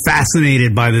was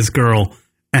fascinated by this girl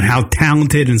and how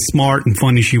talented and smart and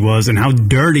funny she was and how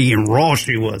dirty and raw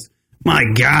she was. My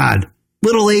God.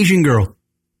 Little Asian girl.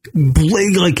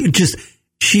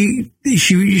 She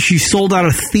sold out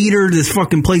a theater. This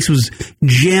fucking place was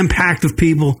jam-packed with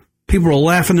people. People were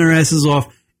laughing their asses off.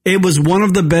 It was one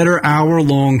of the better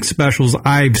hour-long specials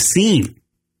I've seen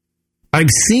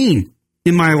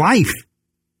in my life.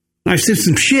 I've seen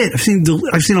some shit. I've seen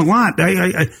a lot.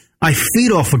 I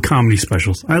feed off of comedy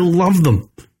specials. I love them.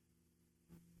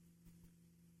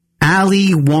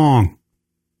 Ali Wong,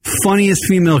 funniest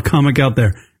female comic out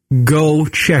there. Go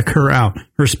check her out.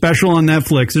 Her special on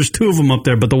Netflix. There's two of them up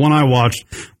there, but the one I watched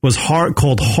was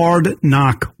called Hard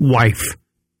Knock Wife.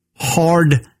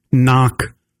 Hard Knock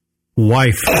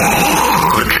Wife.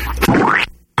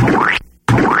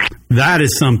 That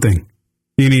is something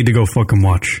you need to go fucking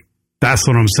watch. That's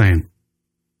what I'm saying.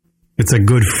 It's a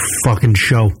good fucking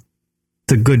show.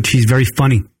 She's very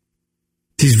funny.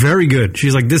 She's very good.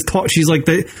 She's like this tall. She's like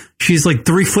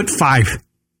 3'5",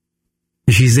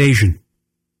 and she's Asian.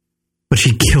 But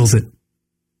she kills it.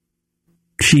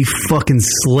 She fucking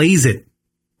slays it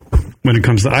when it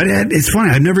comes to... it's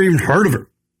funny. I've never even heard of her.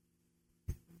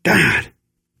 God.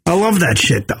 I love that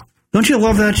shit, though. Don't you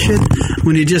love that shit?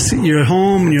 When you're at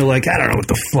home and you're like, I don't know what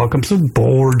the fuck. I'm so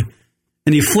bored.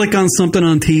 And you flick on something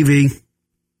on TV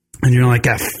and you're like,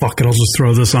 fuck it. I'll just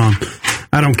throw this on.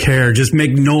 I don't care. Just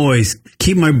make noise.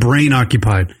 Keep my brain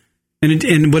occupied.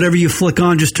 And whatever you flick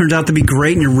on just turns out to be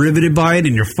great and you're riveted by it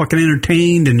and you're fucking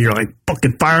entertained and you're like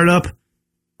fucking fired up.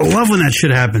 I love when that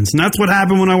shit happens. And that's what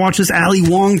happened when I watched this Ali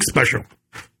Wong special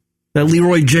that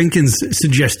Leroy Jenkins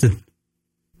suggested.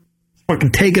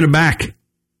 Fucking taken aback.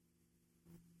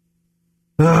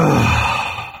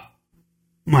 Oh,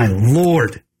 my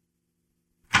Lord.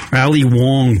 Ali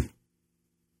Wong.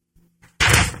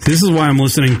 This is why I'm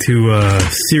listening to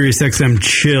Sirius XM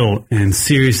Chill and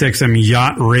Sirius XM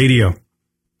Yacht Radio.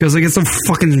 Because I get so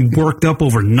fucking worked up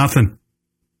over nothing.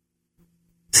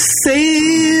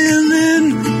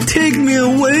 Sailing, take me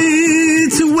away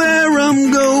to where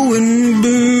I'm going.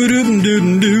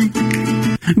 Boo-doo-doo-doo.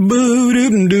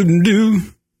 Boo-doo-doo-doo.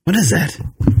 What is that?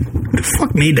 Who the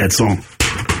fuck made that song?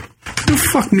 Who the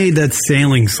fuck made that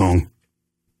sailing song?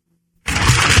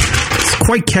 It's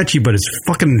quite catchy, but it's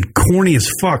fucking corny as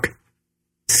fuck.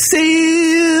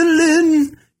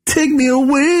 Sailing, take me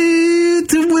away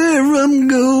to where I'm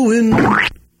going.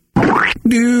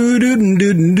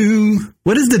 Do-do-do-do-do.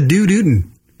 What is the do-do-do?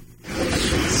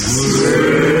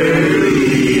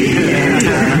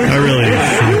 I really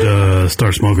should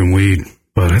start smoking weed,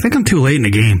 but I think I'm too late in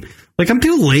the game. Like, I'm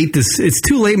too late. It's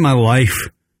too late in my life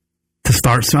to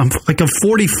start. So I'm like a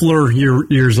 40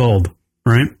 years old,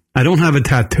 right? I don't have a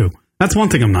tattoo. That's one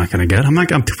thing I'm not going to get.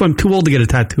 I'm too old to get a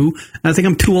tattoo. And I think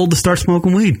I'm too old to start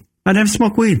smoking weed. I never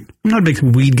smoke weed. I'm not a big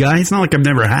weed guy. It's not like I've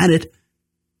never had it.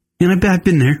 And I've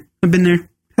been there.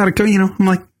 Had to go, I'm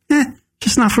like,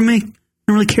 just not for me. I don't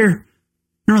really care.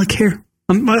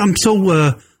 I'm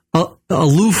so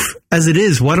aloof as it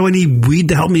is. Why do I need weed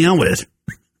to help me out with it?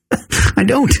 I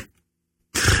don't.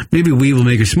 Maybe weed will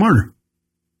make you smarter.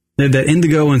 They have that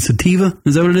indigo and sativa.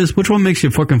 Is that what it is? Which one makes you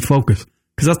fucking focus?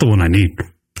 Because that's the one I need.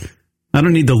 I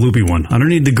don't need the loopy one. I don't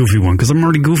need the goofy one because I'm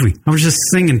already goofy. I was just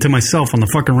singing to myself on the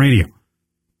fucking radio.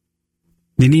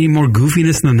 Do you need more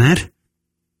goofiness than that?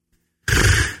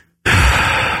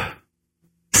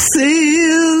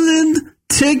 Sailing,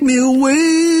 take me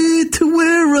away to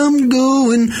where I'm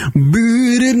going.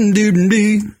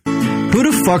 Who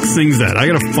the fuck sings that? I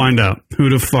gotta find out who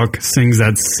the fuck sings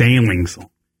that sailing song.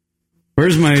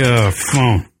 Where's my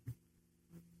phone?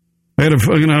 I'm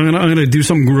gonna do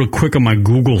something real quick on my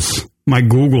Googles.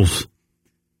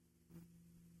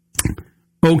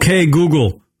 Okay,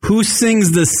 Google. Who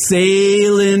sings the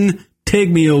sailing, take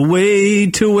me away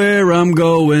to where I'm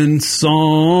going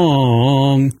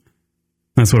song?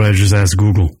 That's what I just asked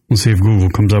Google. Let's see if Google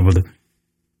comes up with it.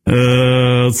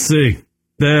 Let's see.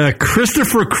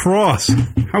 Christopher Cross.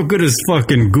 How good is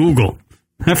fucking Google?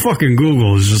 That fucking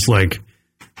Google is just like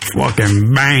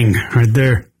fucking bang right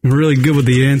there. I'm really good with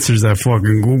the answers, that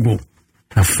fucking Google.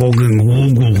 That fucking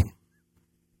Google.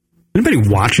 Anybody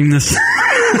watching this?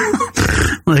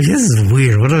 Like, this is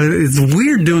weird. It's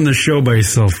weird doing the show by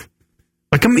yourself.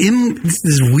 Like, this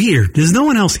is weird. There's no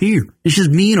one else here. It's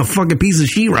just me and a fucking piece of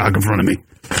sheetrock in front of me.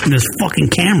 And this fucking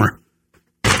camera.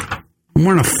 I'm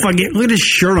wearing look at this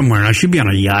shirt I'm wearing. I should be on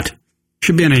a yacht.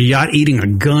 Should be on a yacht eating a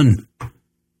gun.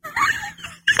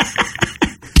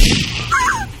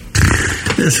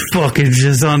 This fucking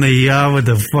just on the yacht with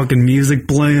the fucking music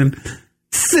playing.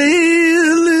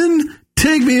 Sailing,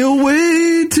 take me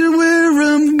away to where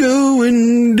I'm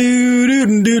going.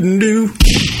 Do.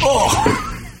 Oh.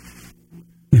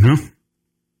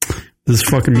 This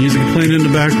fucking music playing in the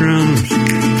background.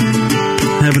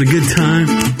 Having a good time.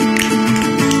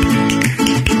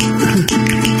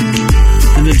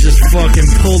 And then just fucking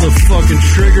pull the fucking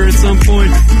trigger at some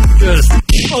point. Just,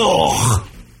 oh.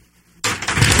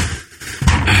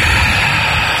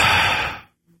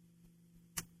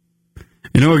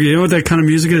 You know what that kind of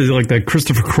music is? Like that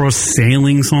Christopher Cross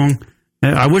sailing song?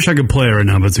 I wish I could play it right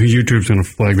now, but YouTube's going to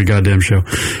flag the goddamn show.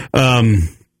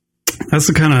 That's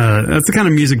the kind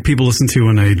of music people listen to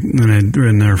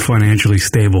when they're financially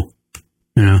stable.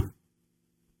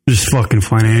 Just fucking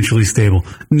financially stable.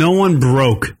 No one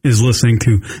broke is listening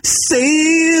to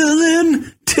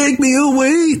Sailing, Take Me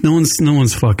Away. No one's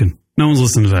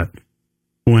listening to that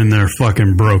when they're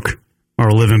fucking broke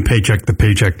or living paycheck to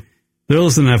paycheck. They're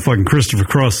listening to that fucking Christopher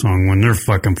Cross song when they're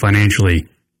fucking financially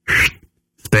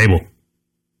stable.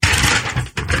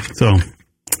 So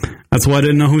that's why I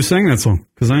didn't know who sang that song,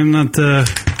 because I'm not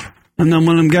one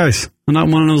of them guys. I'm not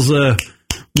one of those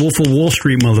Wolf of Wall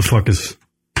Street motherfuckers.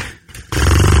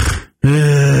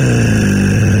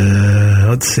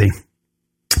 let's see.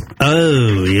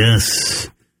 Oh, yes.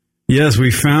 Yes,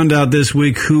 we found out this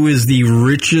week who is the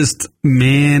richest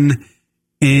man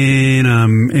in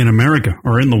America,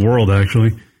 or in the world,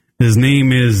 actually. His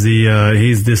name is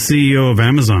he's the CEO of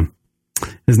Amazon.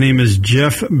 His name is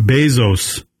Jeff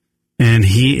Bezos, and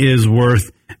he is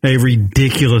worth a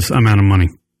ridiculous amount of money.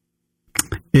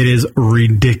 It is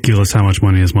ridiculous how much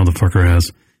money this motherfucker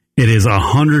has. It is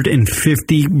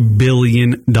 $150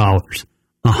 billion.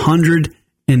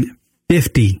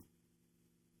 $150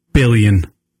 billion.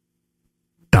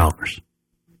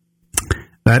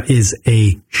 That is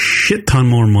a shit ton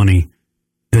more money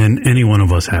than any one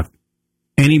of us have.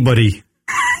 Anybody.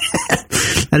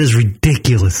 That is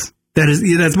ridiculous.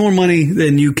 That's more money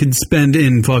than you could spend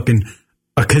in fucking,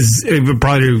 because it would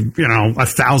probably,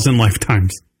 1,000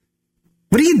 lifetimes.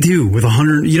 What do you do with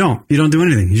 100? You don't do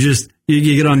anything.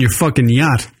 You get on your fucking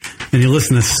yacht and you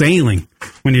listen to sailing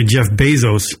when you're Jeff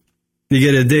Bezos. You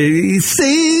get a day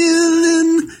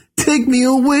sailing, take me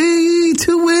away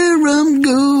to where I'm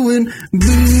going.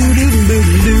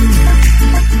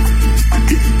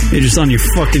 You're just on your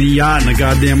fucking yacht in the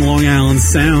goddamn Long Island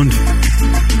Sound.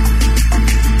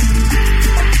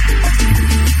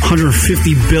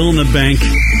 $150 billion in the bank.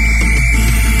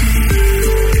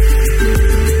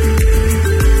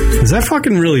 Is that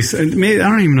fucking really? Maybe, I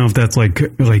don't even know if that's like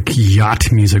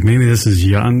yacht music. Maybe this is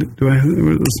yacht. Do I?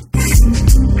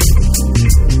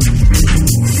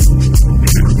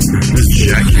 This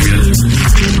jacking it.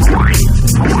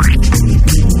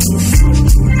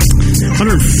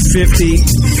 150.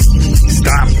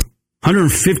 Stop.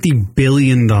 $150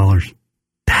 billion.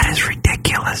 That is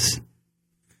ridiculous.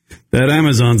 That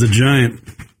Amazon's a giant.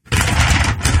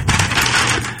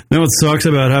 You know what sucks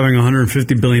about having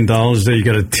 $150 billion is that you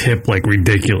got to tip like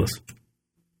ridiculous.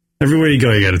 Everywhere you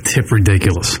go, you got to tip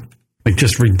ridiculous. Like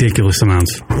just ridiculous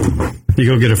amounts. You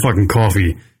go get a fucking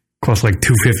coffee, costs like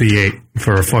 $2.58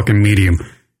 for a fucking medium.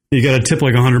 You got to tip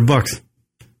like $100. Get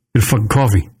a fucking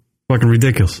coffee. Fucking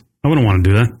ridiculous. I wouldn't want to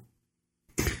do that.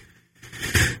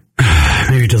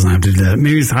 Maybe he doesn't have to do that.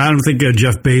 Maybe I don't think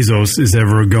Jeff Bezos is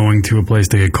ever going to a place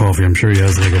to get coffee. I'm sure he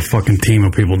has like a fucking team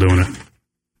of people doing it.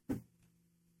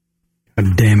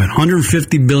 God damn it.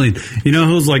 $150 billion. You know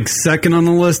who's like second on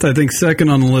the list? I think second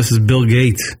on the list is Bill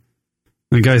Gates.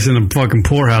 The guy's in a fucking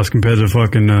poorhouse compared to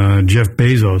fucking Jeff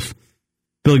Bezos.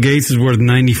 Bill Gates is worth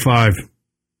 95.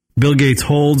 Bill Gates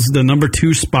holds the number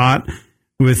 2 spot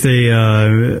with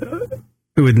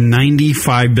with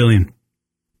 $95 billion.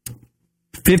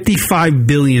 $55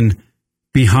 billion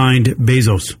behind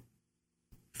Bezos.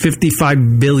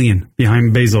 $55 billion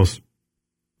behind Bezos.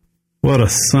 What a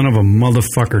son of a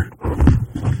motherfucker.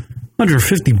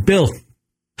 150 bill.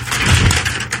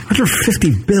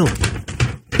 150 bill.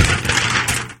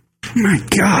 Oh my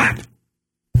God.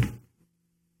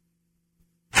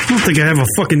 I don't think I have a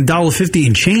fucking $1.50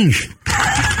 in change.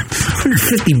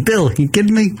 150 bill. You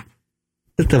kidding me?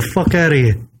 Get the fuck out of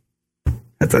here.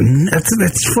 That's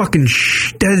fucking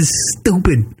that is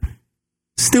stupid.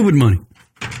 Stupid money.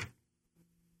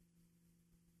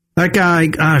 That guy,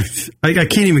 I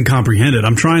can't even comprehend it.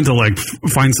 I'm trying to like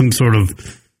find some sort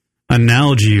of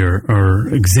analogy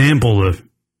or example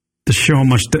to show how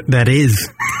much that is.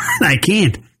 I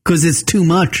can't because it's too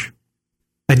much.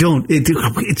 I don't.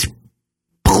 It's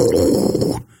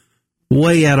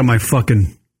way out of my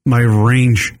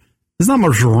range. There's not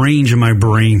much range in my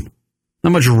brain.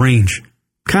 Not much range.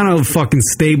 Kind of a fucking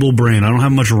stable brain. I don't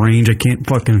have much range. I can't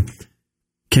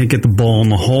get the ball in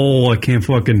the hole. I can't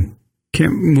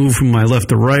move from my left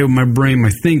to right with my brain.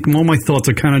 All my thoughts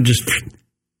are kind of just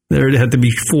there. They have to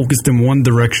be focused in one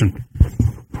direction.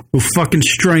 Go fucking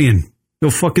straying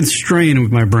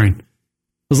with my brain.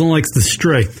 Doesn't like to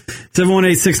stray.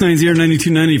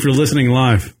 718-690-9290 if you're listening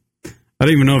live. I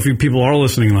don't even know if you people are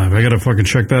listening live. I got to fucking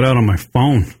check that out on my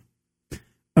phone.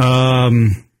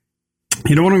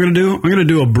 You know what I'm going to do? I'm going to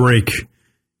do a break,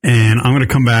 and I'm going to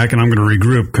come back, and I'm going to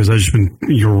regroup, because I've just been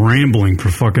rambling for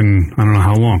fucking, I don't know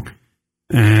how long.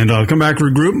 And I'll come back,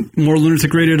 regroup. More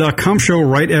lunaticradio.com show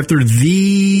right after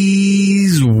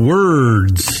these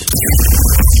words.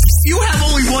 You have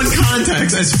only one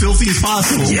contact, as filthy as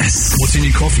possible. Yes. What's in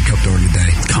your coffee cup during the day?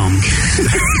 Come.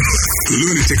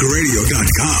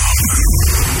 lunaticradio.com.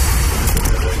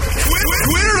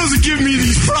 Twitter doesn't give me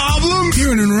these problems.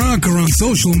 Kieran and Rock are on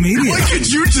social media. Why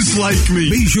could you just like me?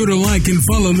 Be sure to like and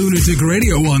follow Lunatic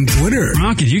Radio on Twitter.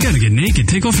 Rocket, you gotta get naked.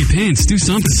 Take off your pants. Do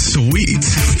something. Sweet.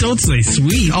 Don't say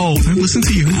sweet. Oh, I listen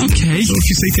to you. Okay. So if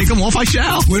you say take them off, I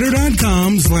shall.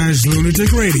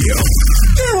 Twitter.com/Lunatic Radio.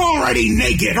 They're already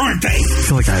naked, aren't they? I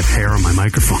feel like I have hair on my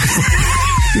microphone.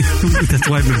 That's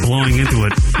why I've been blowing into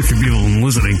it, if you're people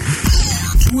listening.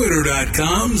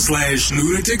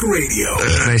 Twitter.com/lunatic radio.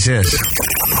 Nice yes.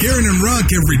 Kieran and Rock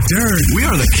every turn. We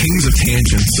are the kings of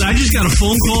tangents. I just got a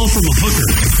phone call from a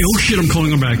hooker. Oh shit, I'm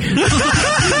calling her back.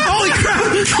 Holy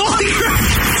crap! Holy crap!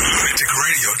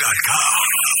 LunaticRadio.com.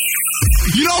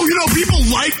 You know, people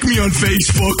like me on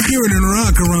Facebook. Kieran and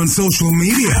Rock are on social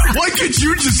media. Why can't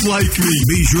you just like me?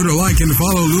 Be sure to like and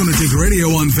follow Lunatic Radio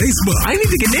on Facebook. I need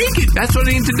to get naked. That's what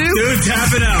I need to do. Dude,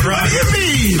 tap it out, Rock. What do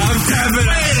you mean? I'm tapping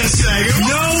out. Wait a second.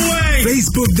 No way.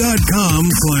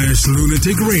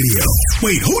 Facebook.com/lunatic radio.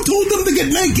 Wait, who told them to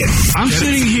get naked? I'm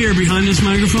sitting here behind this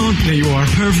microphone. There you are.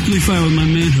 Perfectly fine with my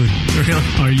manhood.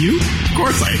 Are you? Of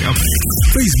course I am.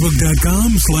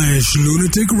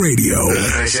 Facebook.com/lunatic radio.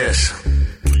 Nice yes.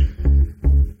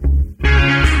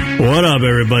 What up,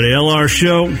 everybody? LR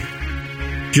Show.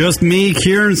 Just me,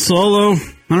 Kieran Solo. I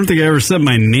don't think I ever said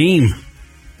my name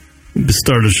to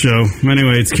start a show.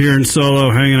 Anyway, it's Kieran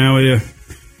Solo hanging out with you.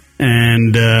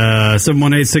 And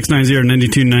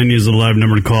 718-690-9290 is the live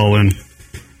number to call in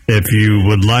if you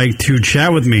would like to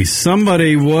chat with me.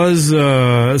 Somebody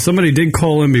did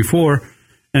call in before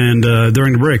and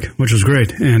during the break, which was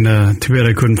great. And too bad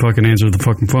I couldn't fucking answer the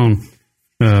fucking phone.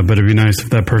 But it'd be nice if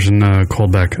that person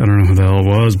called back. I don't know who the hell it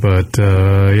was, but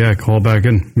yeah, call back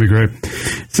in. It'd be great.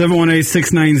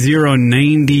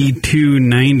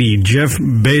 718-690-9290. Jeff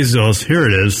Bezos. Here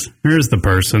it is. Here's the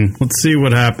person. Let's see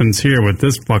what happens here with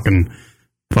this fucking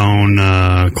phone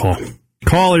call.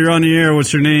 Call, you're on the air.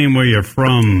 What's your name? Where you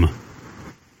from?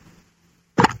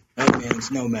 Hey, man,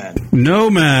 it's Nomad.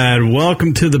 Nomad,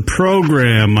 welcome to the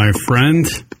program, my friend.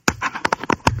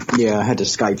 Yeah, I had to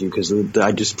Skype you because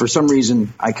for some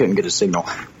reason, I couldn't get a signal.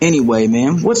 Anyway,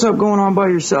 man, what's up going on by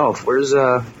yourself? Where's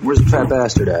the fat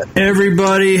bastard at?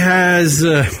 Everybody has,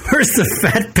 where's the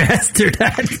fat bastard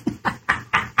at?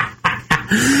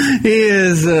 He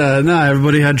is,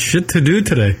 everybody had shit to do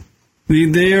today.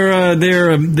 They're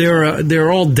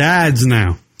all dads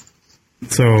now.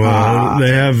 So,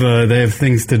 they have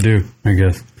things to do, I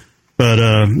guess. But,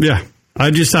 yeah.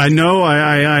 I'm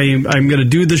going to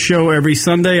do the show every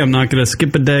Sunday. I'm not going to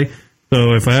skip a day.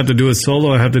 So if I have to do it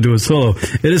solo, I have to do it solo.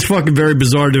 It is fucking very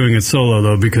bizarre doing it solo,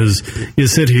 though, because you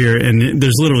sit here and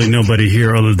there's literally nobody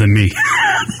here other than me.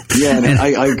 Yeah, and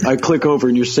I click over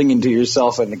and you're singing to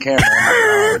yourself in the camera.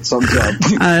 It's some job.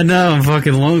 I know. I'm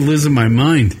fucking losing my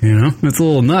mind, you know? It's a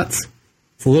little nuts.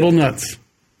 It's a little nuts.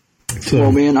 So.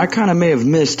 Well, man, I kind of may have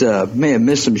missed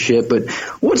some shit, but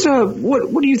what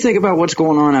do you think about what's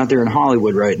going on out there in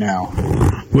Hollywood right now?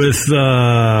 With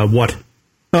what?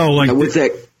 Oh, like with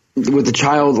the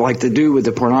child, like the dude with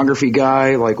the pornography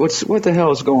guy. Like, what the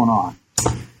hell is going on?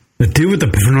 The dude with the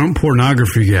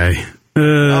pornography guy.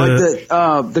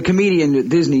 The comedian that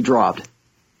Disney dropped.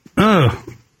 Yeah.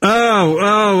 Who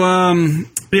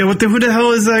the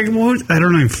hell is that? I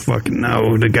don't even fucking know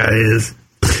who the guy is.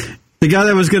 The guy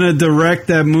that was going to direct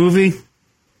that movie?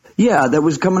 Yeah, that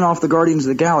was coming off the Guardians of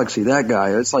the Galaxy, that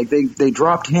guy. It's like they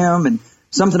dropped him and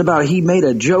something about he made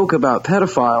a joke about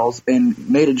pedophiles and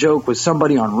made a joke with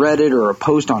somebody on Reddit or a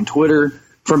post on Twitter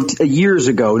from years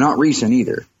ago, not recent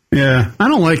either. Yeah, I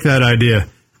don't like that idea.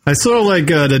 I saw like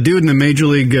the dude in the Major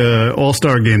League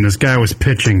All-Star game, this guy was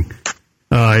pitching,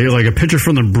 like a pitcher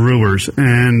from the Brewers.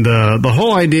 And the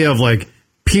whole idea of like,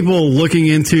 people looking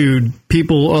into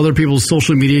other people's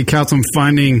social media accounts and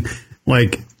finding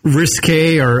like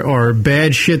risque or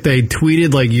bad shit they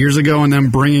tweeted like years ago and then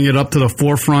bringing it up to the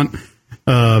forefront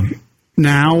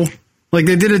now. Like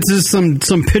they did it to some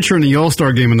pitcher in the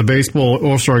All-Star game, in the baseball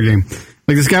All-Star game.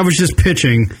 Like this guy was just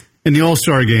pitching in the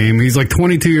All-Star game. He's like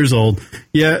 22 years old.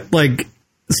 Yet like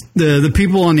the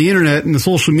people on the internet and the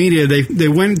social media, they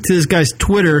went to this guy's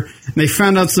Twitter and they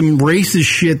found out some racist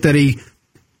shit that he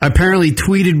apparently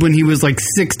tweeted when he was like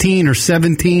 16 or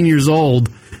 17 years old,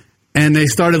 and they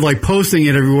started like posting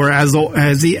it everywhere as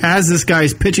this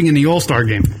guy's pitching in the All-Star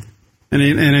game, and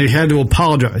he had to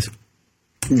apologize.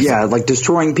 Yeah, like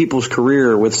destroying people's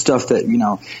career with stuff that, you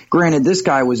know, granted, this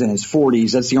guy was in his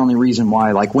 40s. That's the only reason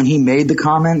why, like, when he made the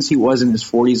comments, he was in his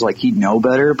 40s, like, he'd know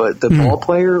better. But the ball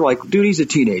player, like, dude, he's a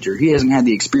teenager. He hasn't had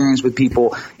the experience with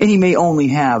people, and he may only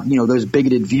have, you know, those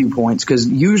bigoted viewpoints, because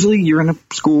usually you're in a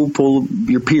school full of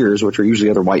your peers, which are usually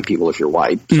other white people if you're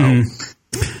white. So.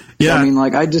 Yeah, I mean,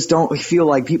 like, I just don't feel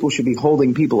like people should be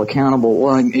holding people accountable.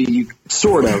 Well, I mean, you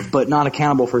sort of, but not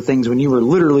accountable for things when you were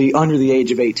literally under the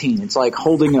age of 18. It's like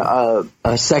holding a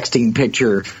sexting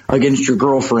picture against your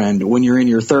girlfriend when you're in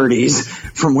your 30s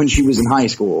from when she was in high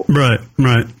school. Right.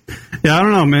 Yeah, I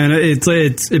don't know, man.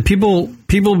 It's people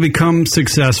become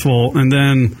successful, and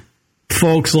then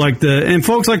folks like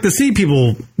to see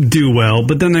people do well,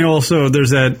 but then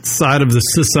there's that side of the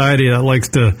society that likes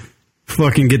to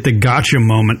fucking get the gotcha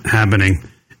moment happening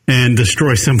and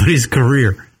destroy somebody's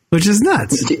career, which is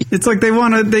nuts. It's like they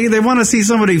want to see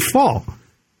somebody fall.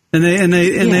 And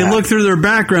they look through their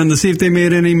background to see if they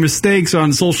made any mistakes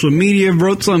on social media,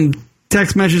 wrote some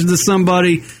text message to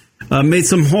somebody, made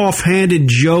some offhanded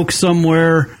joke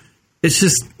somewhere. It's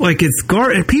just like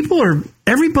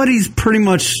everybody's pretty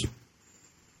much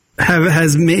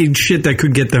has made shit that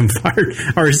could get them fired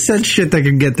or said shit that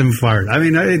could get them fired. I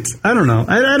mean, I don't know.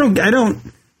 I don't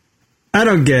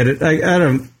get it.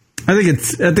 I think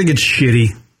it's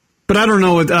shitty. But I don't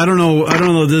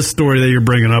know this story that you're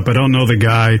bringing up. I don't know the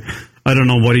guy. I don't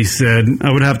know what he said.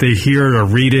 I would have to hear it or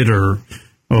read it or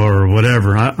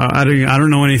whatever. I don't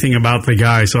know anything about the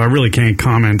guy, so I really can't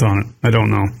comment on it. I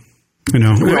don't know.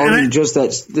 Well, just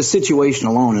that the situation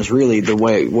alone is really the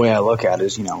way I look at it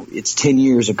is, it's 10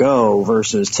 years ago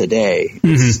versus today.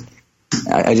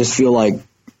 I just feel like,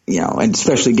 and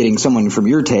especially getting someone from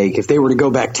your take, if they were to go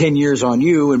back 10 years on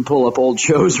you and pull up old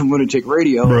shows from Lunatic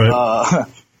Radio, right.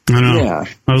 I know. Yeah.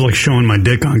 I was like showing my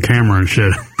dick on camera and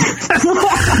shit.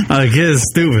 Like, it's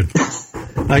stupid.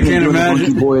 I can't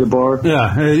imagine. Boy at a bar.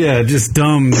 Yeah, just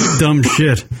dumb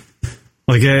shit.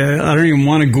 Like, I don't even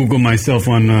want to Google myself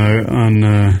or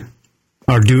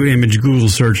do image Google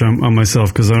search on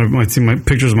myself because I might see my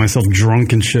pictures of myself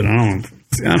drunk and shit. I don't want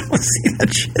to see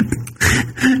that shit.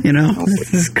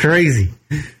 This is crazy.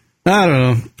 I don't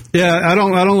know. Yeah, I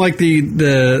don't like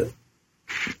the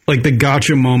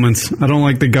gotcha moments. I don't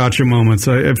like the gotcha moments.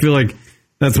 I feel like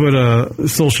that's what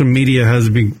social media has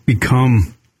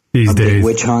become these days.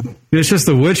 Witch hunt. It's just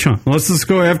a witch hunt. Let's just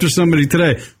go after somebody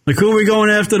today. Like, who are we going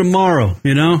after tomorrow?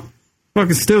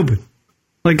 Fucking stupid.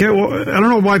 Like, I don't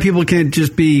know why people can't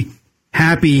just be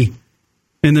happy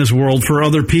in this world for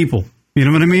other people. You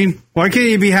know what I mean? Why can't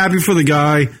you be happy for the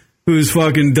guy who's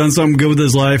fucking done something good with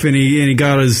his life and he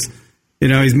got his,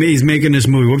 he's making this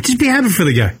movie? Well, just be happy for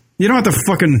the guy. You don't have to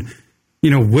fucking,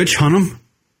 witch hunt him.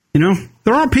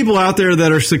 There are people out there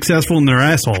that are successful and they're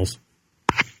assholes.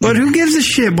 But who gives a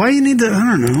shit? Why you need to,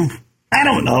 I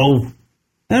don't know.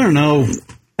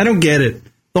 I don't get it.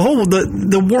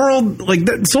 The world, like,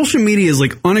 social media is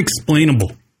like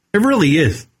unexplainable. It really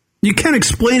is. You can't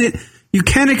explain it. You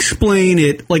can explain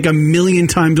it like a million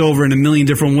times over in a million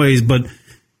different ways. But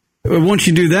once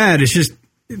you do that, it's just,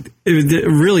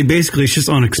 really, basically, it's just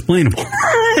unexplainable.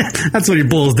 That's what it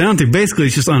boils down to. Basically,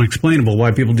 it's just unexplainable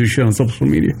why people do shit on social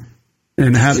media.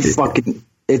 And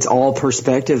it's all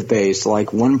perspective based.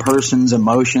 Like, one person's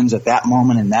emotions at that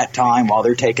moment in that time while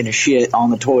they're taking a shit on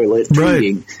the toilet,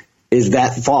 tweeting, is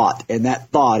that thought, and that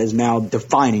thought is now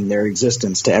defining their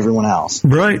existence to everyone else.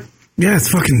 Right. Yeah, it's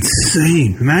fucking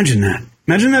insane. Imagine that.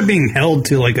 Imagine that being held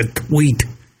to like a tweet.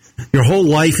 Your whole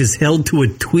life is held to a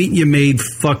tweet you made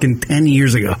fucking 10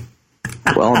 years ago.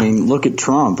 Well, look at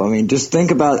Trump. Just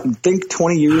think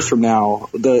 20 years from now,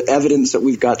 the evidence that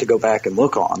we've got to go back and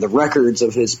look on, the records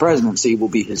of his presidency will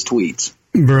be his tweets.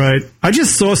 Right. I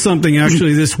just saw something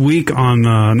actually this week on,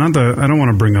 I don't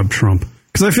want to bring up Trump,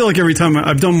 because I feel like every time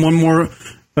I've done one more,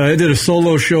 I did a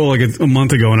solo show like a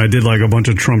month ago and I did like a bunch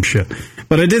of Trump shit.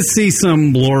 But I did see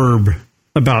some blurb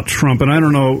about Trump, and I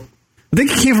don't know, I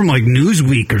think it came from like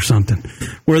Newsweek or something,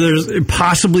 where there's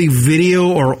possibly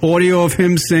video or audio of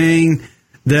him saying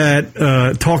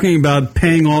that, talking about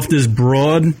paying off this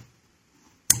broad,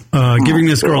 giving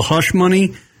this girl hush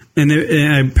money. And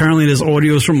apparently this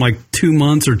audio is from like 2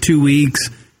 months or 2 weeks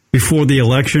before the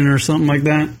election or something like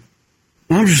that.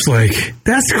 I'm just like,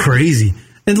 that's crazy.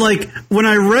 And like, when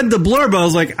I read the blurb, I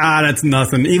was like, that's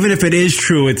nothing. Even if it is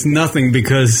true, it's nothing,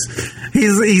 because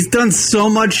he's done so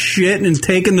much shit and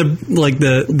taken the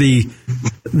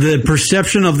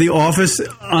perception of the office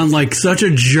on like such a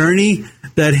journey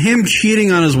that him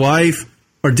cheating on his wife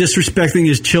or disrespecting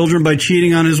his children by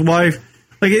cheating on his wife,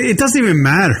 like, it doesn't even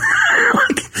matter.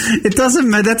 It doesn't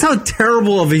matter. That's how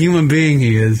terrible of a human being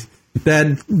he is.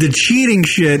 That the cheating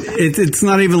shit, it's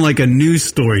not even like a news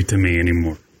story to me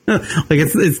anymore. Like,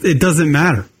 it doesn't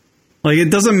matter. Like, it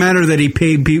doesn't matter that he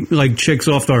paid people, like, chicks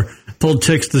off, or told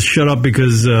chicks to shut up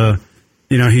because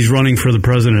he's running for the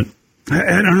president.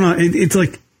 I don't know. It's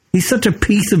like, he's such a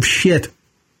piece of shit.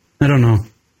 I don't know.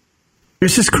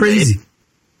 It's just crazy.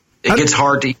 It gets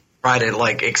hard to try to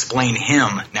like explain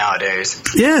him nowadays.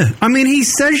 Yeah, he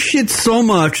says shit so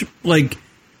much. Like,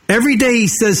 every day he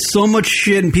says so much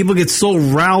shit, and people get so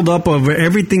riled up over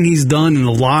everything he's done and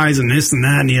the lies and this and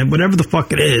that and whatever the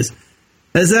fuck it is.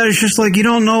 As that, it's just like, you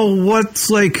don't know what's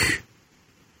like.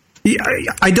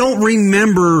 I don't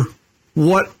remember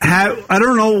I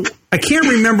don't know. I can't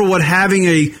remember what having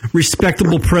a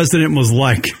respectable president was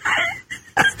like.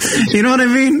 You know what I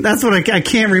mean? That's what I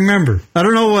can't remember. I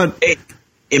don't know what.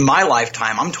 in my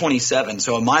lifetime, I'm 27,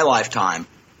 so in my lifetime,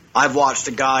 I've watched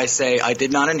a guy say, I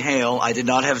did not inhale, I did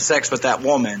not have sex with that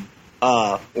woman,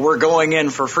 we're going in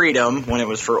for freedom, when it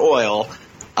was for oil.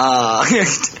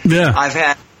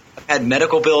 I've had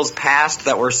medical bills passed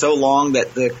that were so long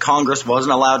that the Congress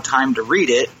wasn't allowed time to read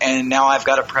it, and now I've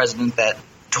got a president that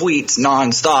tweets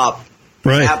nonstop,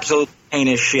 absolute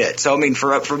heinous shit. So I mean,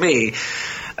 for me,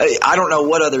 I don't know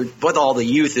what all the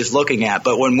youth is looking at,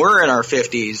 but when we're in our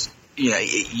 50s,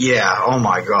 oh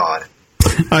my god,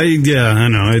 I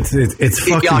know it's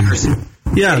fucking idiocracy.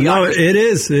 Yeah, no, it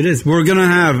is. We're gonna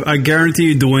have. I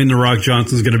guarantee you, Dwayne the Rock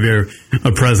Johnson's gonna be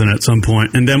a president at some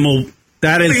point, and then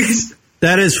that is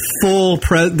full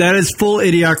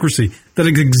idiocracy. That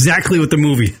is exactly what the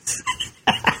movie is.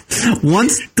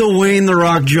 Once Dwayne the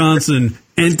Rock Johnson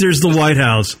enters the White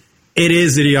House, it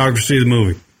is Idiocracy the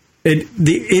movie. The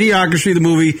Idiocracy of the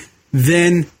movie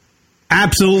then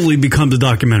absolutely becomes a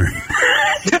documentary.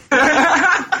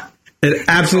 It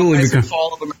absolutely becomes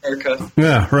Fall of America.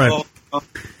 Yeah, right.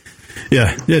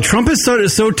 Yeah. Trump is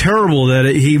so terrible that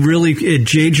it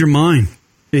jades your mind.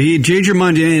 It jades your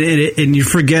mind, and you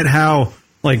forget how,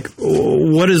 like,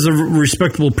 what is a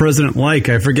respectable president like?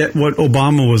 I forget what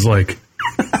Obama was like.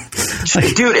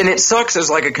 Dude, and it sucks as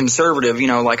like a conservative,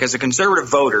 as a conservative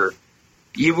voter,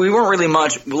 we weren't really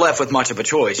left with much of a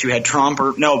choice. You had Trump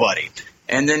or nobody.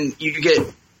 And then you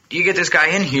get this guy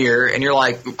in here and you're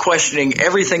like questioning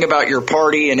everything about your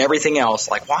party and everything else.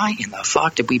 Like, why in the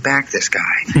fuck did we back this guy?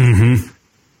 Mm-hmm.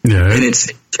 Yeah. And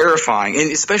it's terrifying.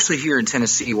 And especially here in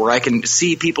Tennessee, where I can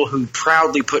see people who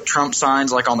proudly put Trump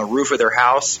signs like on the roof of their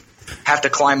house have to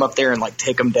climb up there and like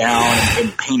take them down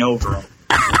and paint over them.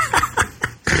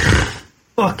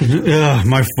 Fucking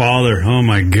my father. Oh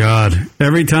my God.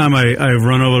 Every time I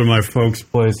run over to my folks'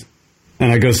 place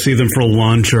and I go see them for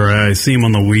lunch or I see them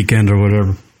on the weekend or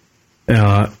whatever,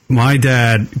 my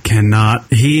dad cannot.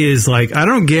 He is like, I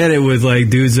don't get it with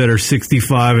like dudes that are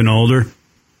 65 and older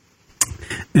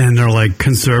and they're like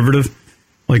conservative,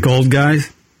 like old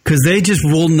guys, because they just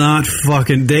will not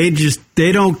fucking, they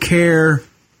don't care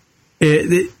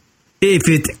if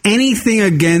it's anything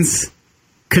against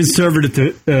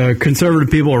conservative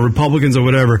people or Republicans or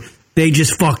whatever. They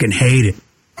just fucking hate it.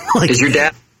 Like, is your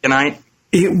dad tonight?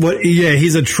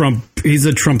 He's a Trump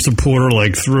supporter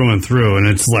like through and through, and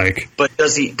it's like. But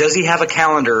does he have a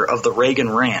calendar of the Reagan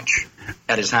Ranch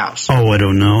at his house? Oh, I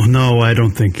don't know. No, I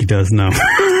don't think he does. No.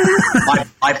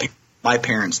 my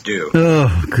parents do.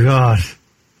 Oh God.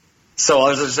 So I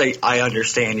was going to say, I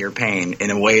understand your pain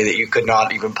in a way that you could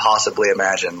not even possibly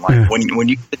imagine. Like when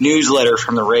you get the newsletter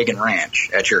from the Reagan Ranch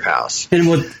at your house. And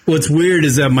what's weird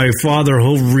is that my father,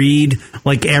 he'll read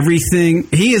like everything.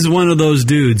 He is one of those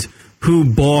dudes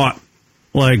who bought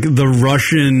like the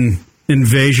Russian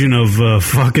invasion of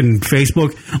fucking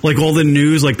Facebook, like all the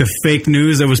news, like the fake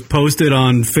news that was posted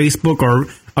on Facebook, or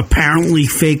apparently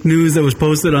fake news that was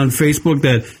posted on Facebook.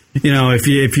 That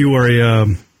if you were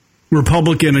a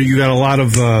Republican, you got a lot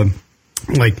of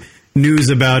like news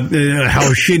about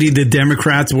how shitty the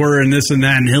Democrats were and this and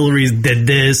that, and Hillary did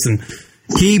this, and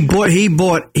he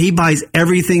buys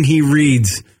everything he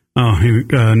reads. Oh,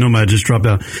 Nomad just dropped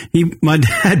out. My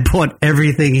dad bought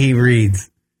everything he reads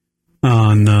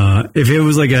on if it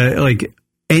was like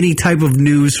any type of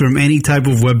news from any type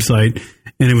of website,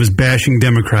 and it was bashing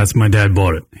Democrats. My dad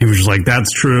bought it. He was just like,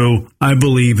 "That's true. I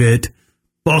believe it.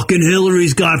 Fucking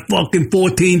Hillary's got fucking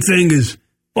 14 fingers.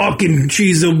 Fucking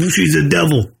she's a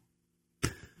devil."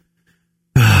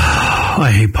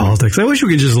 I hate politics. I wish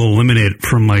we could just eliminate it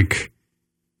from like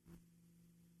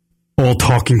all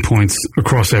talking points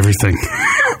across everything.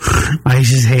 I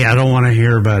don't want to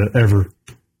hear about it ever.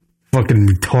 Fucking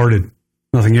retarded.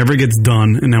 Nothing ever gets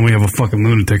done, and then we have a fucking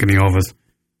lunatic in the office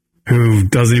who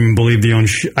doesn't even believe the own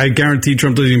shit. I guarantee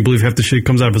Trump doesn't even believe half the shit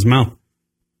comes out of his mouth.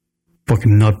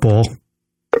 Fucking nutball.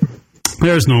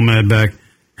 There's Nomad back.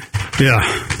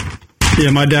 Yeah,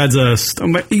 my dad's at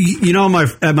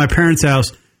my parents'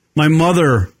 house, my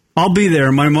mother, I'll be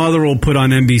there, my mother will put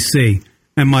on NBC,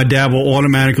 and my dad will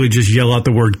automatically just yell out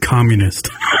the word communist.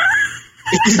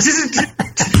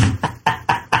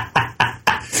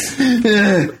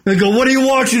 They go, "What are you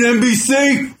watching,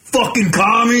 NBC? Fucking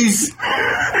commies."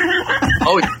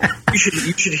 Oh, you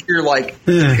should hear like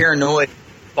Paranoid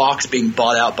Fox being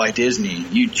bought out by Disney.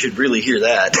 You should really hear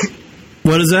that.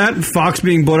 What is that? Fox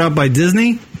being bought out by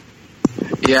Disney?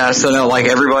 Yeah, so no, like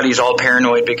everybody's all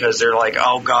paranoid because they're like,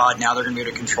 oh God, now they're going to be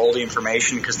able to control the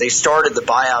information because they started the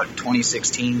buyout in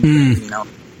 2016,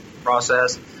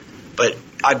 process. But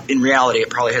in reality, it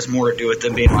probably has more to do with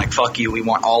them being like, fuck you, we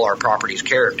want all our properties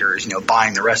characters,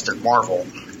 buying the rest of Marvel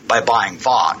by buying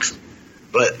Fox.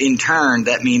 But in turn,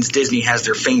 that means Disney has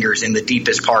their fingers in the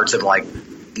deepest parts of like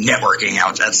networking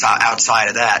outside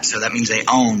of that. So that means they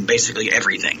own basically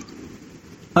everything.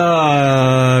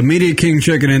 Media King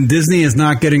checking in. Disney is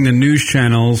not getting the news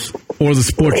channels or the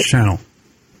sports channel,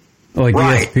 like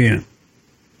ESPN.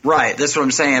 Right, that's what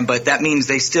I'm saying. But that means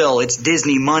it's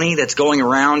Disney money that's going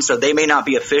around, so they may not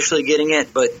be officially getting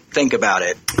it, but think about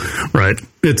it. Right,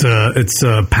 it's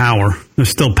power. There's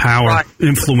still power,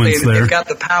 influence there. They've got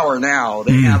the power now.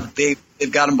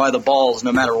 They've got them by the balls,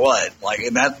 no matter what. Like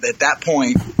at that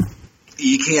point,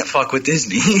 you can't fuck with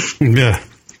Disney.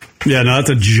 Yeah, no, that's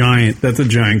a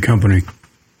giant company.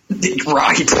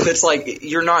 Right. It's like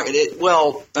you're not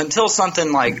until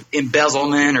something like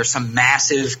embezzlement or some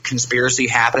massive conspiracy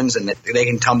happens and they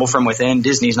can tumble from within,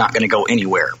 Disney's not going to go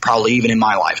anywhere, probably even in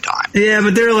my lifetime. Yeah,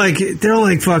 but they're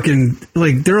like fucking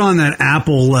like they're on that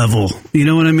Apple level. You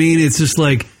know what I mean? It's just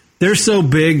like they're so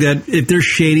big that if there's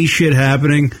shady shit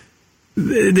happening,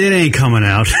 it ain't coming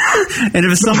out. And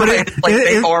if somebody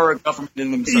they are a government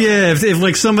in themselves. Yeah, if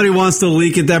like somebody wants to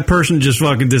leak it, that person just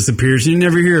fucking disappears and you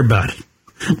never hear about it.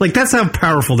 Like, that's how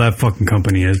powerful that fucking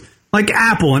company is. Like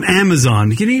Apple and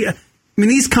Amazon. I mean,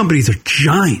 these companies are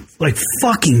giants. Like,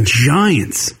 fucking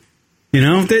giants. You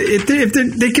know?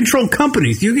 They control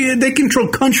companies. They control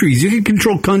countries. You can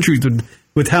control countries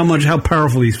with how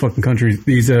powerful these fucking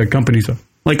companies are.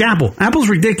 Like Apple. Apple's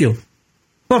ridiculous.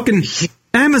 Fucking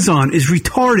Amazon is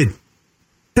retarded.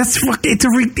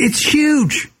 It's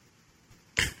huge.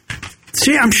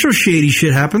 See, I'm sure shady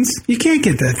shit happens. You can't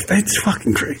get that. It's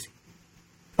fucking crazy.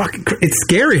 It's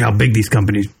scary how big these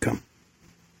companies become.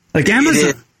 Like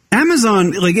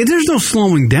Amazon, like there's no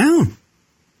slowing down.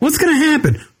 What's going to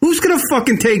happen? Who's going to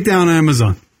fucking take down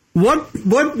Amazon? What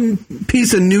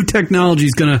piece of new technology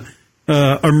is going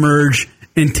to emerge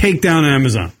and take down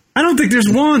Amazon? I don't think there's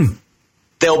one.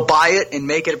 They'll buy it and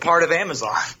make it a part of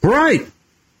Amazon. Right.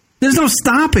 There's no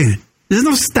stopping it. There's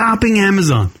no stopping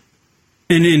Amazon.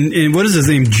 And what is his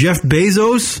name? Jeff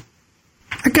Bezos?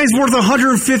 That guy's worth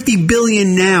 $150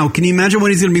 billion now. Can you imagine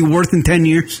what he's going to be worth in 10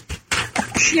 years?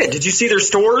 Shit, did you see their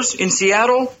stores in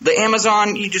Seattle? The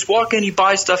Amazon, you just walk in, you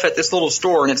buy stuff at this little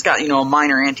store, and it's got, a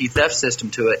minor anti-theft system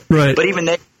to it. Right. But even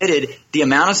they admitted the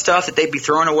amount of stuff that they'd be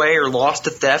throwing away or lost to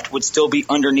theft would still be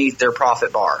underneath their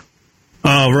profit bar.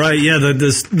 Oh, right, yeah,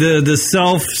 the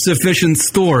self-sufficient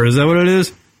store. Is that what it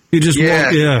is? You just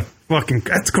walk, fucking,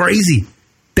 that's crazy.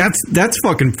 That's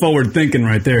fucking forward thinking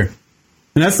right there.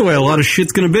 And that's the way a lot of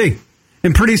shit's going to be.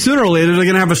 And pretty sooner or later, they're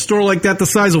going to have a store like that the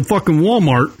size of fucking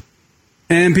Walmart.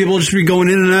 And people will just be going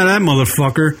in and out of that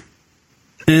motherfucker.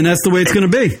 And that's the way it's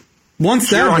going to be.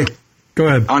 Once that... Go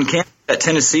ahead. On campus at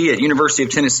Tennessee, at University of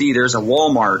Tennessee, there's a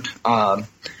Walmart.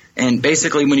 And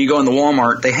basically, when you go in the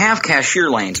Walmart, they have cashier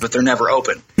lanes, but they're never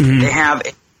open. Mm-hmm. They have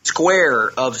a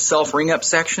square of self-ring-up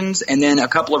sections and then a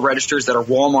couple of registers that are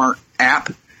Walmart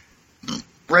app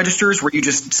registers where you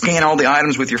just scan all the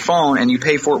items with your phone and you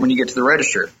pay for it when you get to the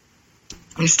register.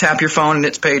 You just tap your phone and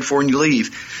it's paid for and you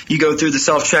leave. You go through the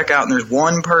self-checkout and there's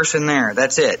one person there.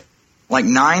 That's it. Like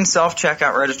 9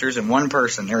 self-checkout registers and one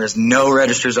person. There is no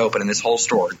registers open in this whole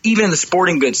store. Even in the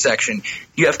sporting goods section,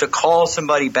 you have to call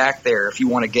somebody back there if you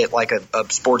want to get like a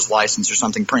sports license or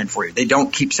something printed for you. They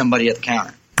don't keep somebody at the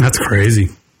counter. That's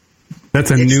crazy.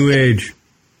 That's a new age.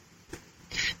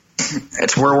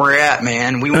 That's where we're at,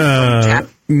 man. We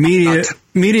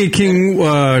Media King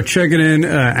checking in.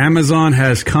 Amazon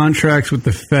has contracts with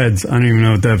the feds. I don't even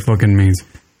know what that fucking means.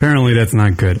 Apparently, that's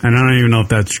not good. And I don't even know if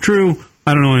that's true.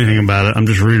 I don't know anything about it. I'm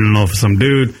just reading it off of some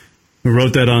dude who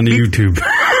wrote that on the YouTube.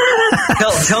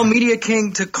 Tell Media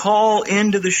King to call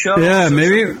into the show. Yeah,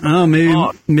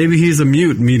 maybe he's a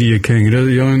mute Media King.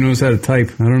 He only knows how to type.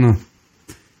 I don't know.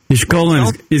 You should call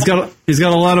in. He's got a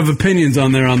lot of opinions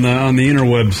on there on the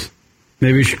interwebs.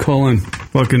 Maybe you should call in.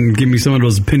 Fucking give me some of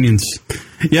those opinions.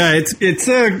 Yeah, it's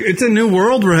a new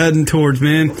world we're heading towards,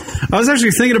 man. I was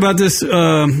actually thinking about this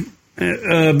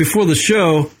before the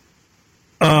show.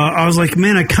 I was like,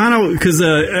 man, I kind of because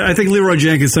I think Leroy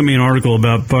Jenkins sent me an article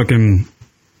about fucking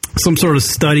some sort of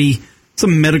study,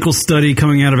 some medical study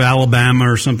coming out of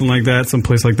Alabama or something like that,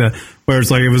 someplace like that, where it's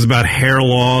like it was about hair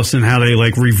loss and how they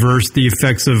like reverse the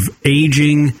effects of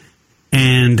aging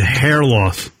and hair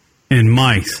loss in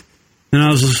mice. And I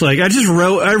was just like, I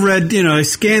read, I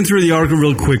scanned through the article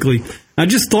real quickly. I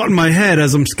just thought in my head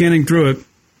as I'm scanning through it,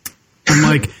 I'm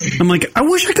like, I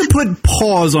wish I could put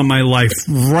pause on my life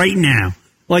right now.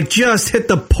 Like just hit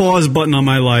the pause button on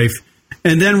my life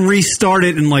and then restart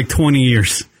it in like 20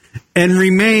 years and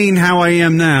remain how I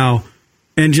am now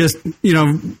and just,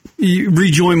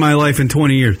 rejoin my life in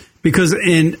 20 years because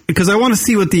I want to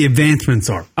see what the advancements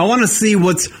are. I want to see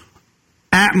what's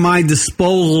at my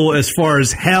disposal as far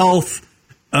as health,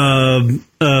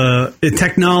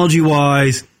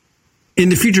 technology-wise in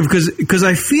the future, because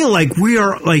I feel like we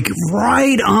are like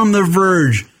right on the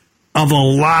verge of a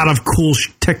lot of cool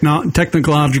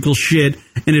technological shit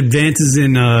and advances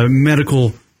in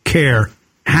medical care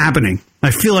happening.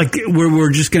 I feel like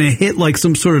we're just going to hit like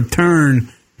some sort of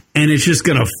turn, and it's just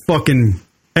going to fucking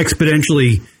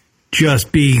exponentially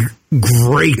just be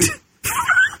great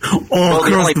all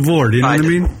across the board. You know what I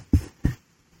mean?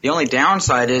 The only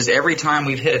downside is every time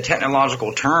we've hit a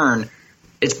technological turn,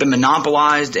 it's been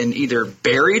monopolized and either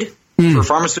buried for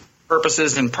pharmaceutical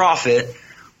purposes and profit,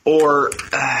 or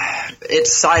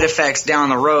its side effects down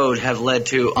the road have led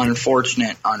to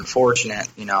unfortunate,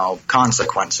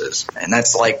 consequences. And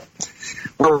that's like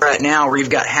where we're at now, where you've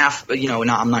got half, I'm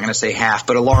not going to say half,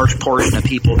 but a large portion of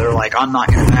people that are like, I'm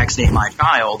not going to vaccinate my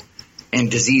child, and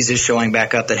diseases showing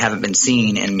back up that haven't been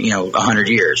seen in, 100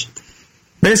 years.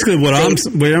 Basically, what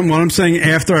I'm saying,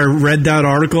 after I read that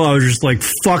article, I was just like,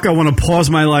 fuck, I want to pause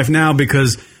my life now,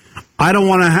 because I don't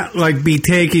want to be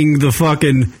taking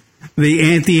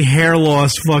the anti-hair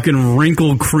loss fucking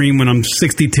wrinkle cream when I'm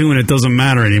 62 and it doesn't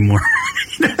matter anymore.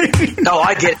 No,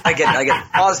 I get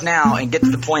it. Pause now and get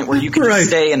to the point where you can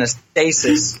stay in a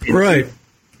stasis. Right.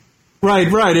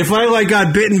 If I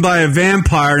got bitten by a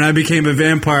vampire and I became a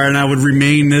vampire and I would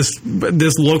remain this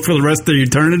look for the rest of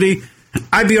eternity,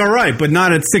 I'd be all right, but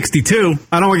not at 62.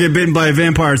 I don't want to get bitten by a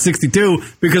vampire at 62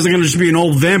 because I'm going to just be an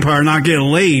old vampire not getting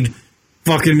laid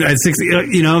fucking at 60.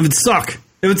 It would suck.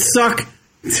 It would suck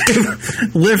to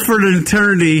live for an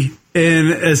eternity in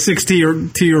a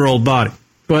 62-year-old body.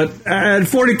 But at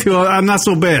 42, I'm not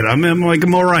so bad. I'm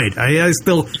all right. I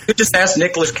still... You just ask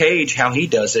Nicolas Cage how he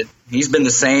does it. He's been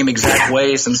the same exact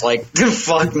way since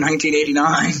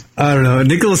 1989. I don't know.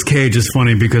 Nicolas Cage is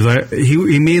funny because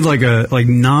he made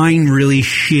 9 really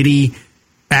shitty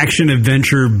action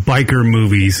adventure biker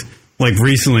movies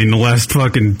recently in the last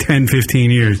fucking 10,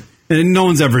 15 years, and no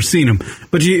one's ever seen them.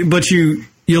 But you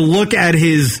look at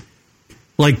his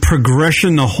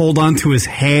progression to hold on to his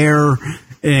hair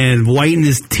and whiten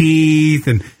his teeth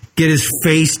and get his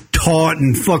face taut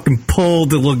and fucking pulled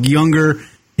to look younger.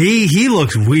 He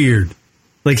looks weird.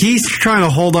 He's trying to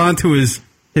hold on to his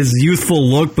youthful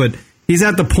look, but he's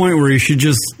at the point where he should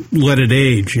just let it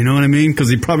age. You know what I mean? Because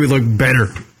he'd probably look better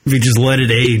if he just let it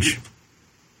age.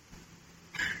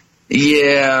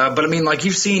 Yeah, but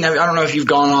you've seen, I don't know if you've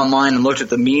gone online and looked at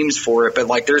the memes for it, but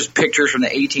there's pictures from the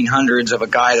 1800s of a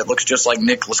guy that looks just like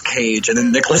Nicolas Cage, and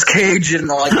then Nicolas Cage in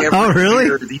every Oh, really?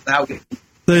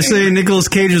 They're saying Nicolas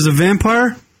Cage is a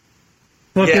vampire?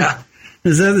 Yeah.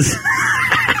 Is that...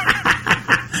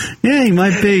 Yeah, he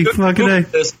might be. Fucking A.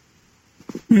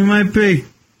 He might be.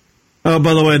 Oh,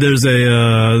 by the way, there's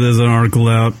an article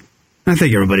out. I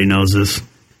think everybody knows this.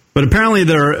 But apparently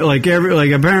there are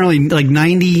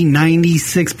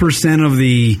 96% of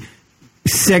the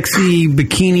sexy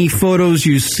bikini photos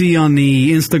you see on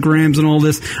the Instagrams and all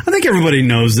this. I think everybody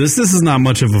knows this. This is not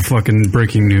much of a fucking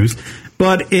breaking news.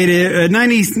 But it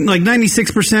is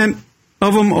 96%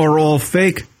 of them are all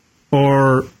fake,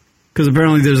 or because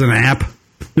apparently there's an app.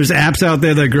 There's apps out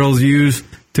there that girls use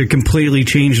to completely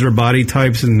change their body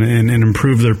types and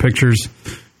improve their pictures.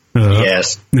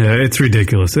 Yes. Yeah, it's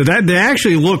ridiculous. They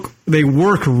actually they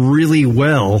work really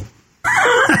well.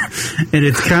 And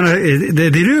it's kind of, they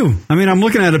do. I'm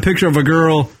looking at a picture of a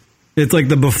girl. It's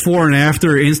the before and after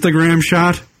Instagram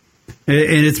shot.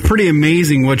 And it's pretty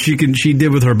amazing what she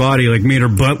did with her body. Made her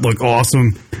butt look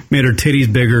awesome. Made her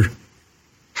titties bigger.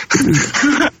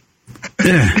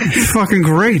 Yeah, it's fucking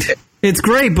great. It's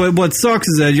great, but what sucks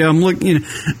is that I'm looking,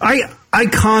 I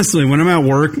constantly, when I'm at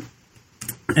work,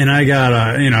 and I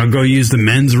gotta, go use the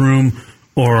men's room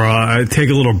or take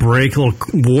a little break, a little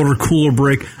water cooler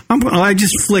break. I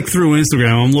just flick through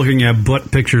Instagram. I'm looking at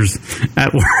butt pictures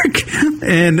at work,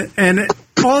 and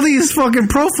all these fucking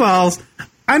profiles.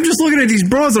 I'm just looking at these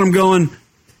bras, and I'm going.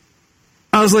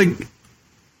 I was I'm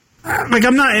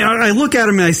not. I look at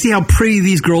them and I see how pretty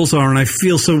these girls are, and I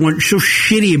feel so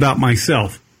shitty about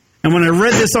myself. And when I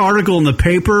read this article in the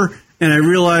paper. And I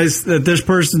realized that this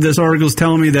article is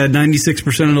telling me that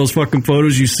 96% of those fucking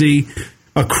photos you see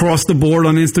across the board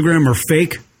on Instagram are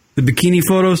fake, the bikini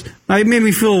photos. It made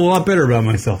me feel a lot better about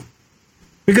myself.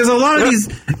 Because a lot of these,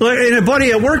 and a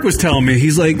buddy at work was telling me,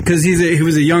 he's because he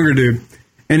was a younger dude,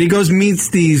 and he meets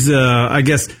these,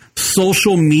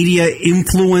 social media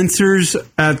influencers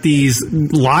at these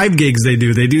live gigs they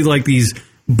do. They do these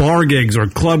bar gigs or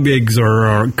club gigs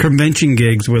or convention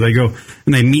gigs where they go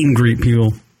and they meet and greet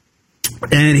people.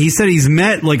 And he said he's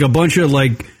met a bunch of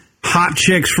hot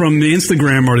chicks from the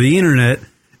Instagram or the internet,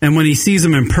 And when he sees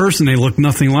them in person, they look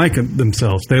nothing like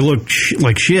themselves. They look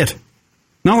like shit.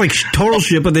 Not like total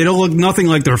shit, but they don't look nothing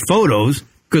like their photos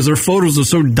because their photos are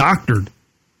so doctored.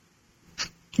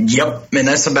 Yep, and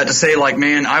that's about to say, like,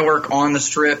 man, I work on the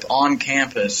Strip on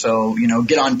campus, so, you know,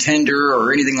 get on Tinder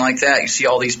or anything like that. You see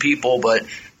all these people, but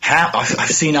I've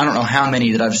seen, I don't know how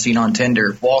many that I've seen on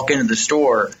Tinder walk into the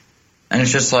store, and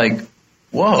it's just like,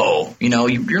 whoa, you know,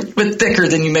 you're a bit thicker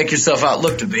than you make yourself out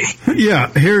look to be. Yeah,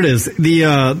 here it is.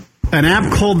 An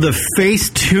app called the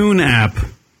Facetune app.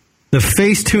 The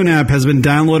Facetune app has been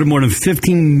downloaded more than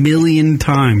 15 million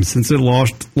times since it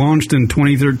launched in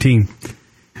 2013.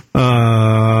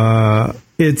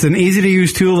 It's an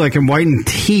easy-to-use tool that can whiten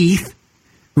teeth,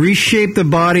 reshape the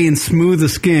body, and smooth the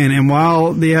skin. And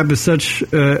while the app is such as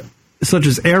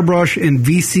Airbrush and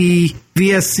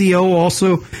VSCO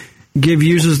also give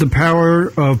users the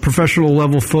power of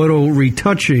professional-level photo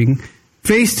retouching,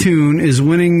 Facetune is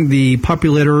winning the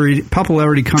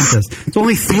popularity contest. It's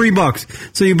only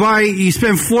 $3. So you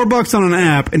spend $4 on an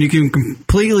app, and you can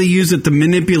completely use it to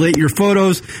manipulate your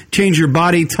photos, change your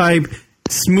body type,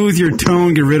 smooth your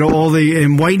tone, get rid of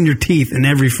and whiten your teeth in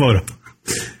every photo.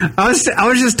 I was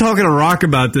just talking to Rock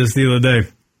about this the other day.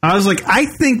 I was like, I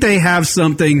think they have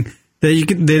something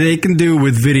that they can do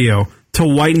with video to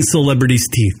whiten celebrities'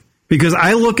 teeth. Because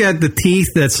I look at the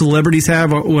teeth that celebrities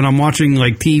have when I'm watching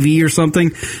like TV or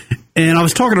something, and I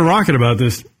was talking to Rocket about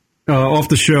this off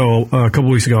the show a couple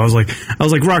weeks ago. I was like,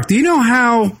 Rock, do you know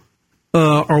how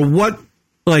or what?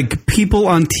 Like people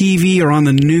on TV or on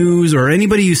the news or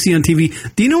anybody you see on TV,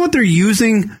 do you know what they're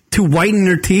using to whiten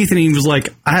their teeth? And he was like,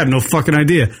 I have no fucking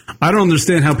idea. I don't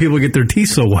understand how people get their teeth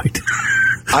so white.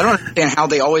 I don't understand how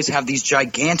they always have these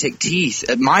gigantic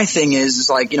teeth. My thing is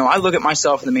like, you know, I look at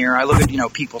myself in the mirror. I look at, you know,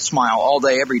 people smile all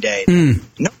day, every day.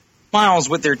 No smiles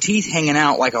with their teeth hanging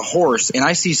out like a horse. And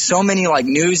I see so many like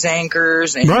news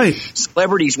anchors and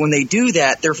celebrities, when they do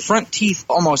that, their front teeth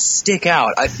almost stick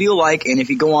out. I feel like, and if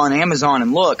you go on Amazon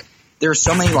and look, there's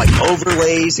so many like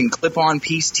overlays and clip-on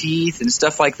piece teeth and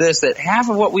stuff like this that half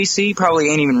of what we see probably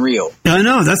ain't even real. I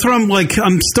know. That's what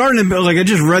I'm starting to, like, I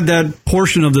just read that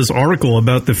portion of this article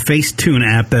about the Facetune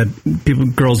app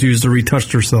that girls use to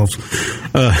retouch their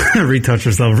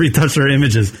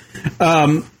images.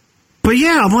 But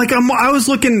yeah, I'm like, I was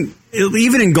looking,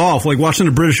 even in golf, like watching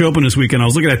the British Open this weekend, I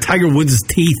was looking at Tiger Woods'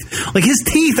 teeth. Like, his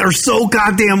teeth are so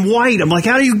goddamn white. I'm like,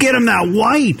 how do you get them that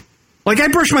white? Like, I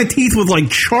brush my teeth with, like,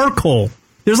 charcoal.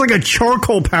 There's, like, a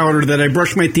charcoal powder that I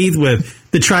brush my teeth with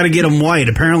to try to get them white.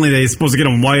 Apparently, they're supposed to get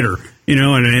them whiter, you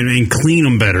know, and clean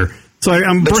them better. So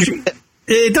I'm brushing.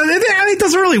 It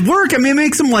doesn't really work. I mean, it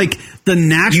makes them, like, the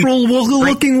natural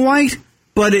looking white,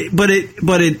 but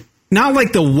it not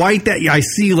like the white that I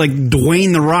see, like,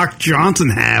 Dwayne The Rock Johnson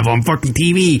have on fucking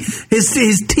TV.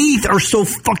 His teeth are so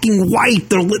fucking white.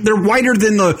 They're whiter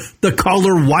than the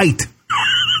color white.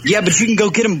 Yeah, but you can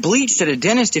go get them bleached at a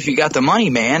dentist if you got the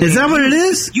money, man. Is that what it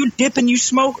is? You dip and you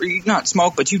smoke, or you not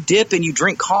smoke, but you dip and you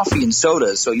drink coffee and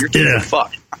sodas, so your teeth are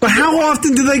fucked. But how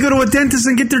often do they go to a dentist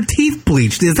and get their teeth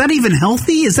bleached? Is that even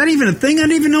healthy? Is that even a thing? I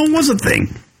didn't even know it was a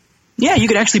thing. Yeah, you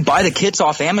could actually buy the kits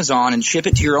off Amazon and ship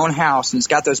it to your own house, and it's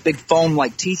got those big foam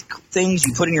like teeth things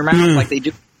you put in your mouth like they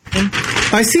do.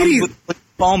 I see these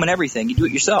foam and everything. You do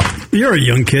it yourself. You're a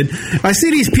young kid. I see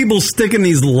these people sticking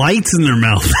these lights in their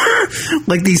mouth,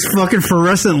 like these fucking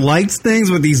fluorescent lights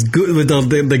things with these with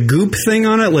the goop thing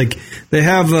on it. Like they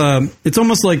have, it's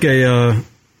almost like a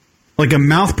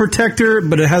mouth protector,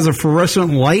 but it has a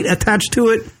fluorescent light attached to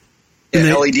it.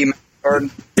 Yeah, LED mouth guard.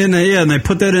 And they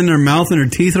put that in their mouth and their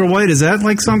teeth are white. Is that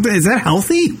like something? Is that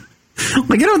healthy?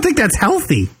 Like, I don't think that's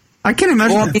healthy. I can't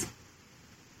imagine that.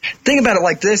 Think about it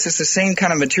like this. It's the same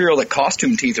kind of material that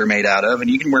costume teeth are made out of, and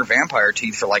you can wear vampire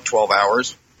teeth for like 12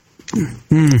 hours.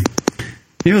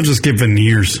 You'll just get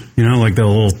veneers, you know, like the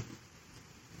little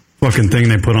fucking thing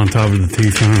they put on top of the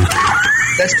teeth. I don't know.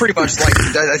 That's pretty much like,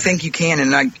 I think you can,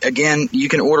 and again, you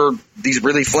can order these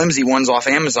really flimsy ones off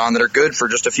Amazon that are good for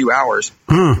just a few hours.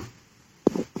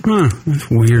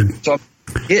 That's weird. So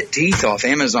get teeth off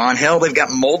Amazon. Hell, they've got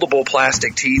moldable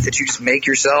plastic teeth that you just make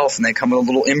yourself, and they come with a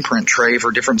little imprint tray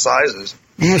for different sizes.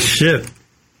 Oh, shit.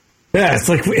 Yeah, it's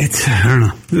like, I don't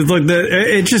know. It's like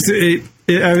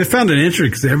I found it interesting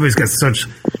because everybody's got such,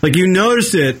 like, you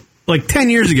noticed it, like 10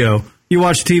 years ago, you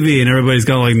watch TV and everybody's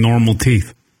got, like, normal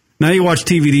teeth. Now you watch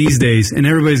TV these days and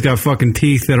everybody's got fucking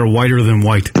teeth that are whiter than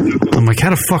white. I'm like, how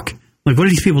the fuck? Like, what are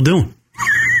these people doing?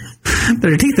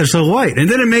 Their teeth are so white. And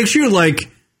then it makes you, like,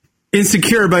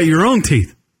 insecure about your own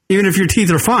teeth, even if your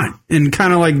teeth are fine and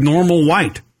kind of like normal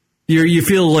white. You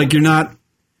feel like you're not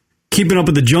keeping up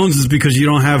with the Joneses because you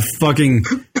don't have fucking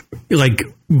like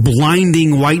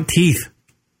blinding white teeth.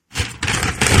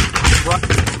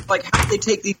 Like, how do they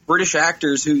take these British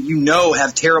actors who you know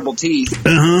have terrible teeth,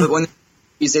 but when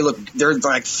they're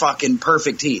like fucking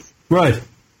perfect teeth? Right.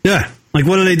 Yeah. Like,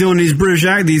 what are they doing? These British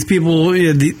actors, these people,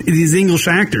 these English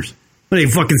actors. What are they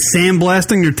fucking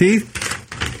sandblasting their teeth?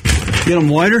 Get them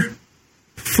whiter?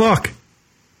 Fuck.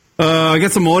 I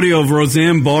got some audio of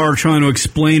Roseanne Barr trying to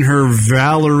explain her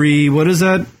Valerie. What is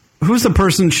that? Who's the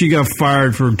person she got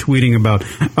fired for tweeting about?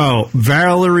 Oh,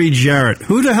 Valerie Jarrett.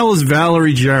 Who the hell is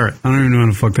Valerie Jarrett? I don't even know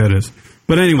who the fuck that is.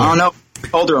 But anyway. I don't know. I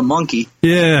called her a monkey.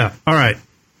 Yeah. All right.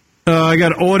 I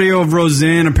got audio of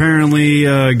Roseanne apparently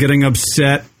getting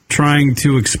upset, trying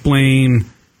to explain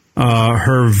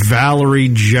her Valerie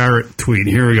Jarrett tweet.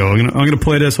 Here we go. I'm gonna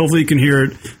play this. Hopefully you can hear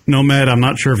it. Nomad, I'm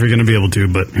not sure if you're going to be able to,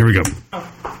 but here we go.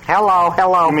 Hello.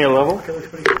 Give me a level.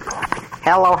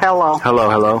 Hello.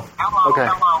 Hello. Okay.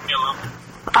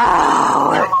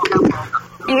 Oh,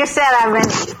 you said I'm in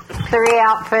 3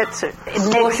 outfits.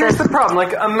 Well, here's the problem.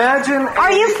 Like, imagine...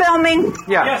 Are you filming?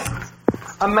 Yeah. Yes.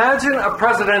 Imagine a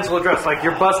presidential address. Like,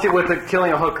 you're busted with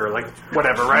killing a hooker. Like,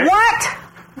 whatever, right? What?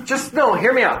 Just, no,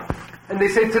 hear me out. And they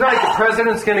say, tonight, the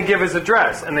president's going to give his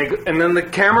address. And then the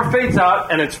camera fades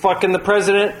out, and it's fucking the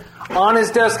president on his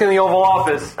desk in the Oval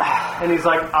Office. And he's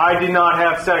like, I did not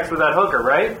have sex with that hooker,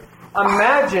 right?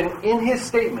 Imagine in his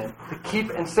statement, to keep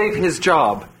and save his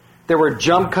job, there were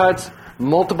jump cuts,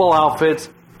 multiple outfits,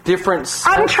 different...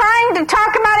 I'm trying to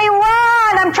talk about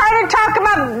Iran. I'm trying to talk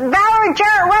about Valerie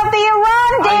Jarrett wrote the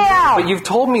Iran deal. But you've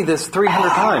told me this 300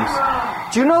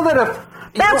 times. Do you know that if...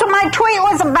 That's what my tweet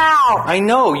was about. I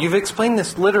know. You've explained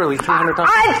this literally 300 times.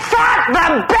 I thought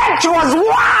the bitch was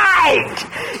white.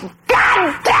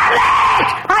 God damn it!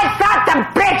 I thought the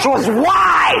bitch was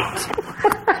white.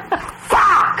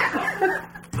 Fuck.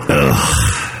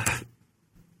 Ugh.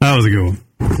 That was a good one.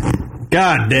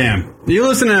 God damn. You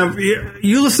listen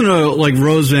to like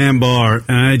Roseanne Barr,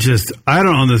 and I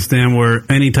don't understand where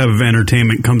any type of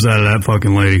entertainment comes out of that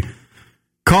fucking lady.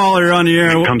 Call her on the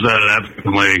air. Comes out of that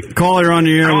fucking lady. Call her on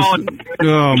the air. I'm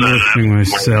listening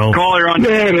myself. Call her on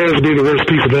the air. That has to be the worst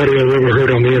piece of battery I've ever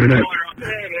heard on the internet.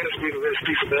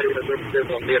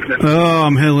 Oh,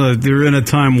 you're in a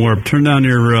time warp. Turn down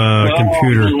your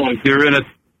computer. You're in a...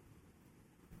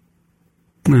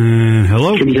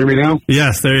 Hello? Can you hear me now?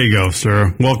 Yes, there you go,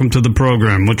 sir. Welcome to the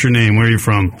program. What's your name? Where are you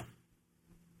from?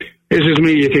 This is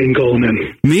Media King calling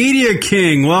in. Media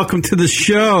King, welcome to the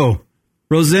show.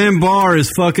 Roseanne Barr is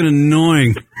fucking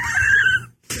annoying.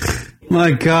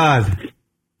 My God.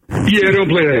 Yeah, don't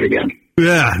play that again.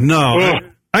 Yeah, no.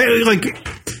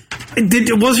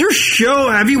 Was her show,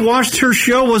 have you watched her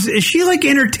show? Is she like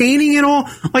entertaining at all?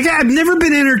 Like, I've never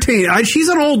been entertained. She's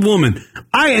an old woman.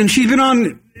 And she's been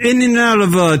on in and out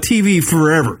of TV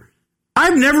forever.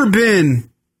 I've never been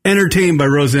entertained by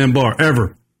Roseanne Barr,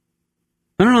 ever.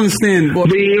 I don't understand.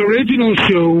 The original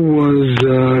show was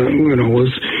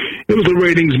a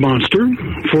ratings monster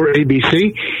for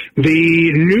ABC.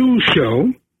 The new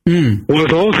show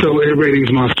was also a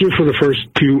ratings monster for the first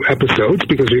 2 episodes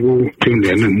because people tuned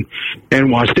in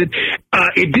and watched it.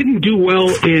 It didn't do well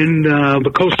in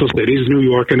the coastal cities, New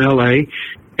York and L.A.,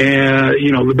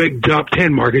 the big top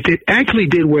 10 markets. It actually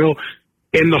did well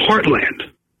in the heartland.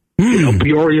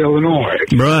 Peoria, Illinois.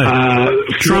 Right.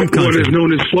 Trump country. What is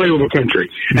known as flyover country.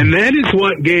 And that is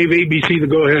what gave ABC the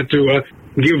go-ahead to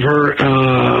give her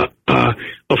a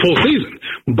full season.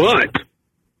 But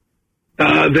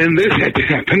then this had to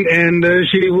happen, and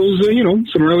she was,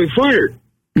 summarily fired.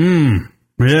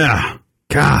 Yeah.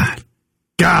 God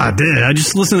damn. I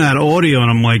just listened to that audio,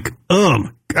 and I'm like, oh,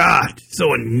 my God,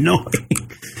 so annoying.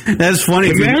 That's funny.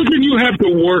 Imagine you have to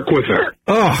work with her.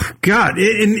 Oh, God.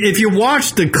 And if you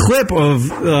watch the clip of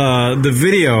the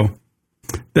video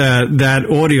that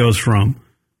audio's from,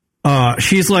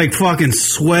 she's like fucking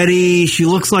sweaty. She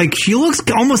looks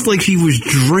almost like she was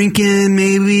drinking,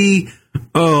 maybe,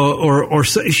 or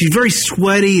she's very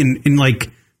sweaty and like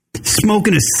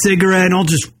smoking a cigarette and all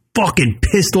just fucking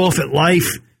pissed off at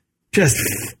life. Just,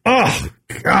 oh,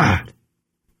 God.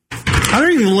 I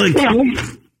don't even like...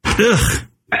 Ugh.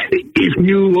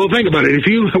 Think about it. If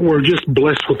you were just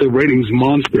blessed with a ratings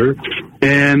monster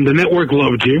and the network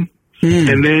loved you,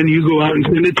 and then you go out and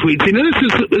send a tweet,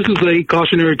 this is a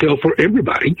cautionary tale for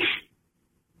everybody.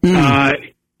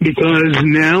 Because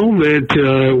now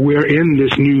that we're in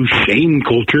this new shame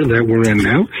culture that we're in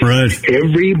now, right,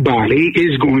 everybody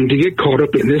is going to get caught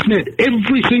up in this net.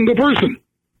 Every single person.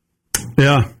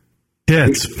 Yeah. Yeah,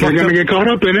 they're going to get caught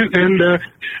up in it, and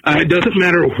it doesn't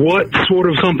matter what sort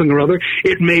of something or other.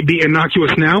 It may be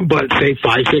innocuous now, but say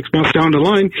 5-6 months down the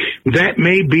line, that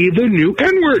may be the new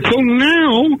N-word. So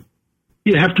now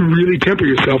you have to really temper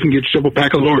yourself and get yourself a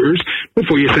pack of lawyers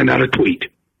before you send out a tweet.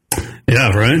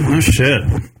 Yeah, right? Oh, shit.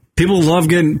 People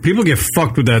get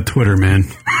fucked with that Twitter, man.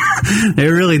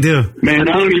 They really do. Man,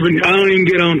 I don't even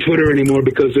get on Twitter anymore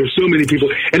because there's so many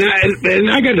people. And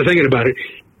I got to thinking about it.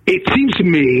 It seems to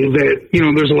me that,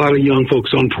 there's a lot of young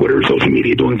folks on Twitter, social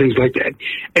media, doing things like that.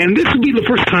 And this would be the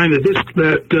first time that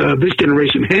this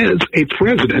generation has a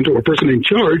president or a person in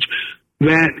charge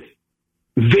that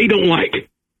they don't like.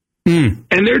 And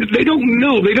they don't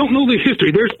know the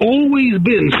history. There's always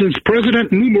been, since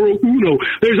President numero uno,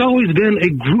 there's always been a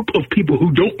group of people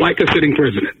who don't like a sitting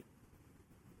president.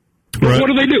 Right. What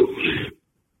do?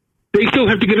 They still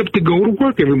have to get up to go to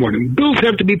work every morning. Bills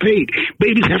have to be paid.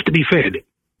 Babies have to be fed.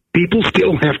 People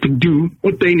still have to do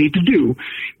what they need to do.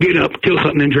 Get up, kill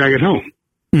something, and drag it home.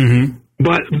 Mm-hmm.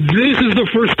 But this is the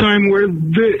first time where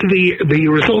the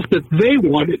results that they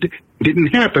wanted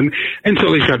didn't happen, and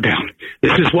so they shut down.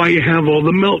 This is why you have all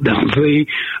the meltdowns, the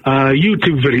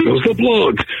YouTube videos, the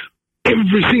blogs.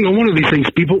 Every single one of these things,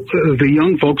 the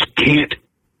young folks can't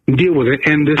deal with it,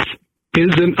 and this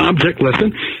is an object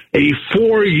lesson, a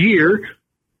 4-year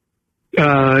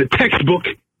textbook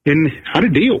in how to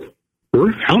deal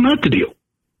or how not to deal.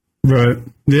 Right.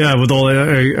 Yeah, with all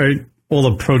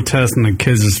the protests and the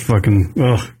kids just fucking,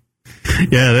 ugh.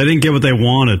 Yeah, they didn't get what they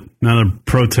wanted. Now they're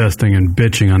protesting and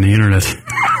bitching on the internet.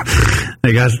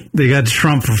 They got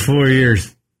Trump for 4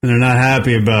 years, and they're not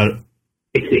happy about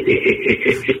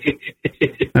it.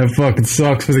 That fucking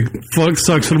sucks for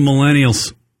the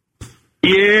millennials.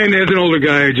 Yeah, and as an older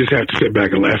guy, I just have to sit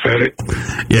back and laugh at it.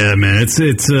 Yeah, man, it's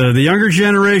the younger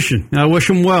generation. I wish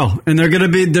them well, and they're gonna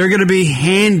be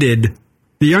handed.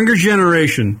 The younger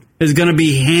generation is gonna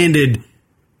be handed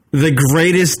the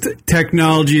greatest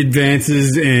technology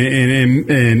advances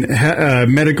and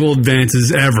medical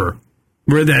advances ever,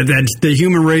 that the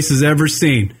human race has ever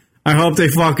seen. I hope they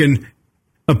fucking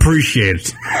appreciate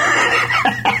it.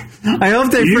 I hope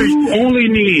they. You only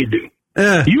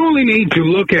need to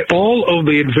look at all of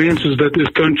the advances that this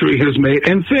country has made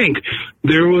and think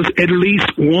there was at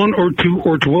least 1 or 2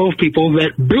 or 12 people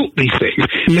that built these things,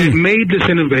 that made this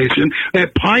innovation,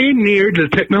 that pioneered the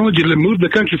technology that moved the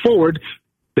country forward,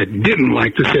 that didn't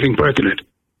like the sitting president.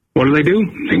 What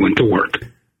do? They went to work.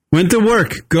 Went to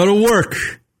work. Go to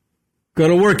work. Go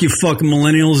to work, you fucking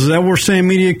millennials. Is that what we're saying,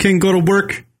 Media King? Go to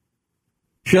work?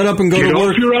 Shut up and go to work. Get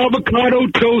off your avocado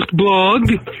toast blog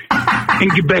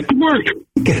and get back to work.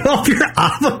 Get off your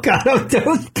avocado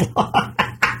toast blog.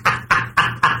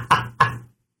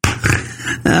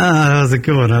 That was a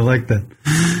good one. I like that.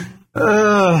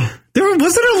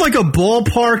 Wasn't there like a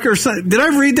ballpark or something? Did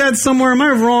I read that somewhere? Am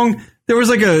I wrong? There was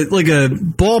like a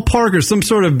ballpark or some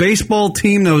sort of baseball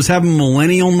team that was having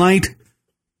millennial night.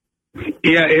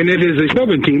 Yeah, and it is a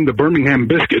Southern team, the Birmingham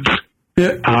Biscuits.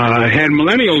 Yeah. Had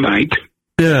millennial night.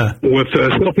 Yeah. With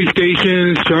selfie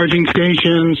stations, charging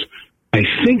stations. I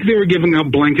think they were giving out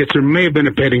blankets. There may have been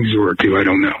a petting zoo or two. I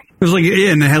don't know. It was like,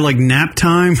 yeah, and they had like nap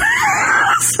time.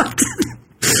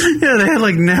 Yeah, they had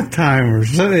like nap time or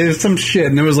some shit.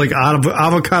 And there was like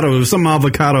avocado. There was some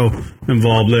avocado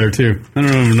involved there too. I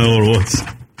don't even know what it was.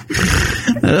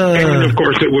 And of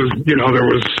course it was, there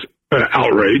was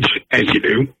outrage, as you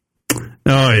do.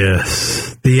 Oh,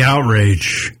 yes. The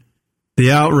outrage.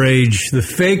 The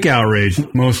fake outrage,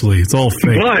 mostly. It's all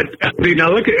fake. But, now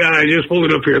look at, I just pulled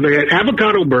it up here. They had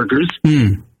avocado burgers,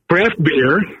 craft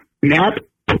beer, nap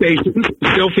stations,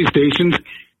 selfie stations,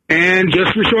 and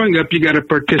just for showing up, you got a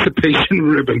participation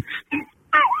ribbon.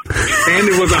 And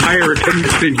it was a higher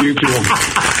attendance than usual.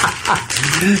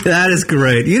 That is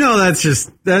great.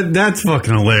 That's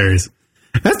fucking hilarious.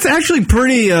 That's actually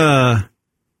pretty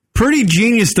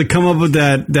genius to come up with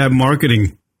that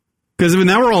marketing. Because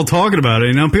now we're all talking about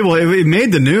it. People, it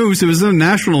made the news. It was the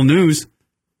national news.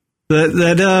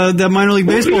 That minor league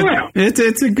baseball. Yeah.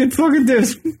 It's a good fucking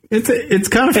disc. It's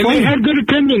kind of funny. And they had good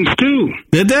attendance too.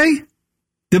 Did they?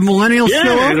 Did millennials show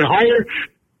up?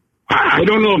 I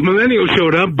don't know if millennials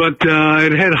showed up, but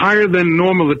it had higher than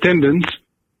normal attendance.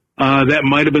 That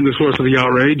might have been the source of the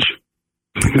outrage.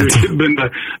 There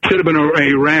should have been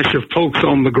a rash of folks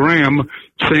on the gram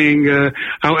saying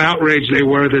how outraged they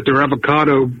were that their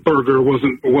avocado burger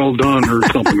wasn't well done or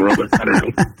something or other. I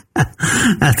don't know.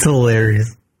 That's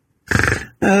hilarious.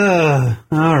 All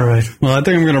right. Well, I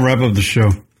think I'm going to wrap up the show.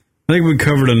 I think we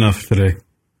covered enough today.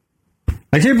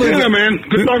 I can't believe it. Man.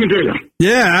 Good talking to you.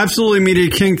 Yeah, absolutely, Media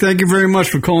King. Thank you very much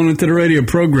for calling into the radio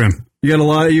program. You got a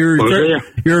lot. You're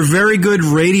a very good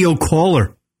radio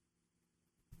caller.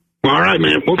 All right,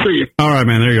 man. We'll see you. All right,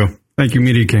 man. There you go. Thank you,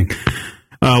 Media King.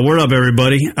 Word up,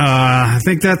 everybody. I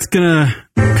think that's going to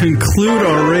conclude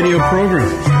our radio program.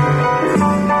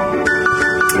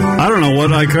 I don't know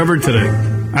what I covered today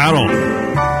at all.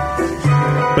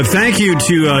 But thank you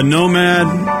to Nomad,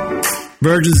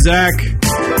 Virgin Zach,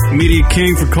 Media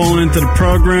King for calling into the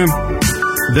program.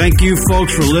 Thank you,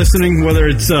 folks, for listening, whether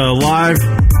it's live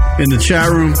in the chat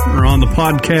room or on the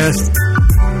podcast.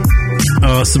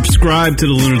 Subscribe to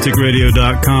the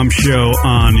lunaticradio.com show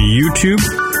on YouTube.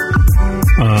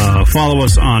 Follow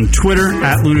us on Twitter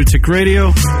at Lunatic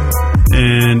Radio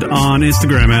and on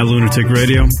Instagram at Lunatic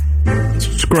Radio.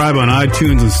 Subscribe on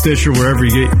iTunes and Stitcher, wherever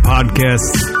you get your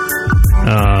podcasts.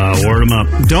 Word them up.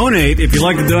 Donate. If you'd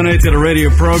like to donate to the radio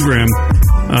program,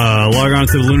 log on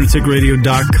to the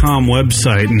lunaticradio.com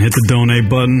website and hit the donate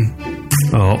button.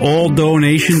 All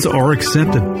donations are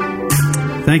accepted.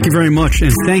 Thank you very much,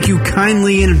 and thank you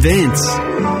kindly in advance.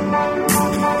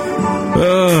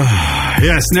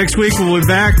 Yes, next week we'll be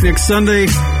back next Sunday,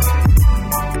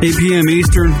 8 p.m.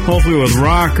 Eastern, hopefully with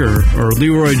Rock or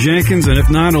Leroy Jenkins, and if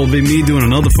not, it'll be me doing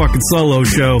another fucking solo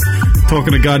show,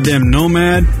 talking to goddamn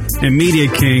Nomad and Media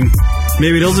King.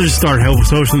 Maybe they'll just start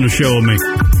hosting the show with me.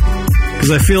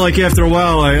 Because I feel like after a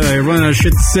while I run out of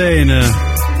shit to say, and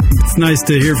it's nice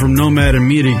to hear from Nomad and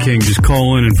Media King just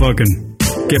call in and fucking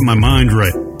get my mind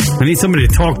right. I need somebody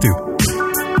to talk to.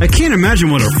 I can't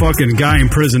imagine what a fucking guy in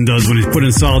prison does when he's put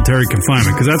in solitary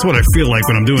confinement, because that's what I feel like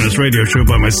when I'm doing this radio show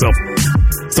by myself.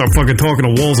 Start fucking talking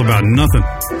to walls about nothing.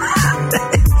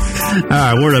 All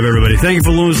right, word up, everybody. Thank you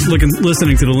for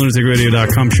listening to the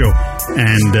lunaticradio.com show,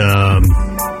 and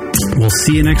we'll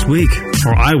see you next week,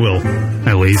 or I will,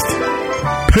 at least.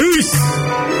 Peace!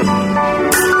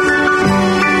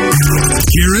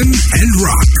 Kieran and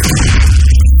Rock.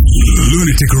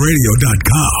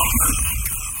 lunaticradio.com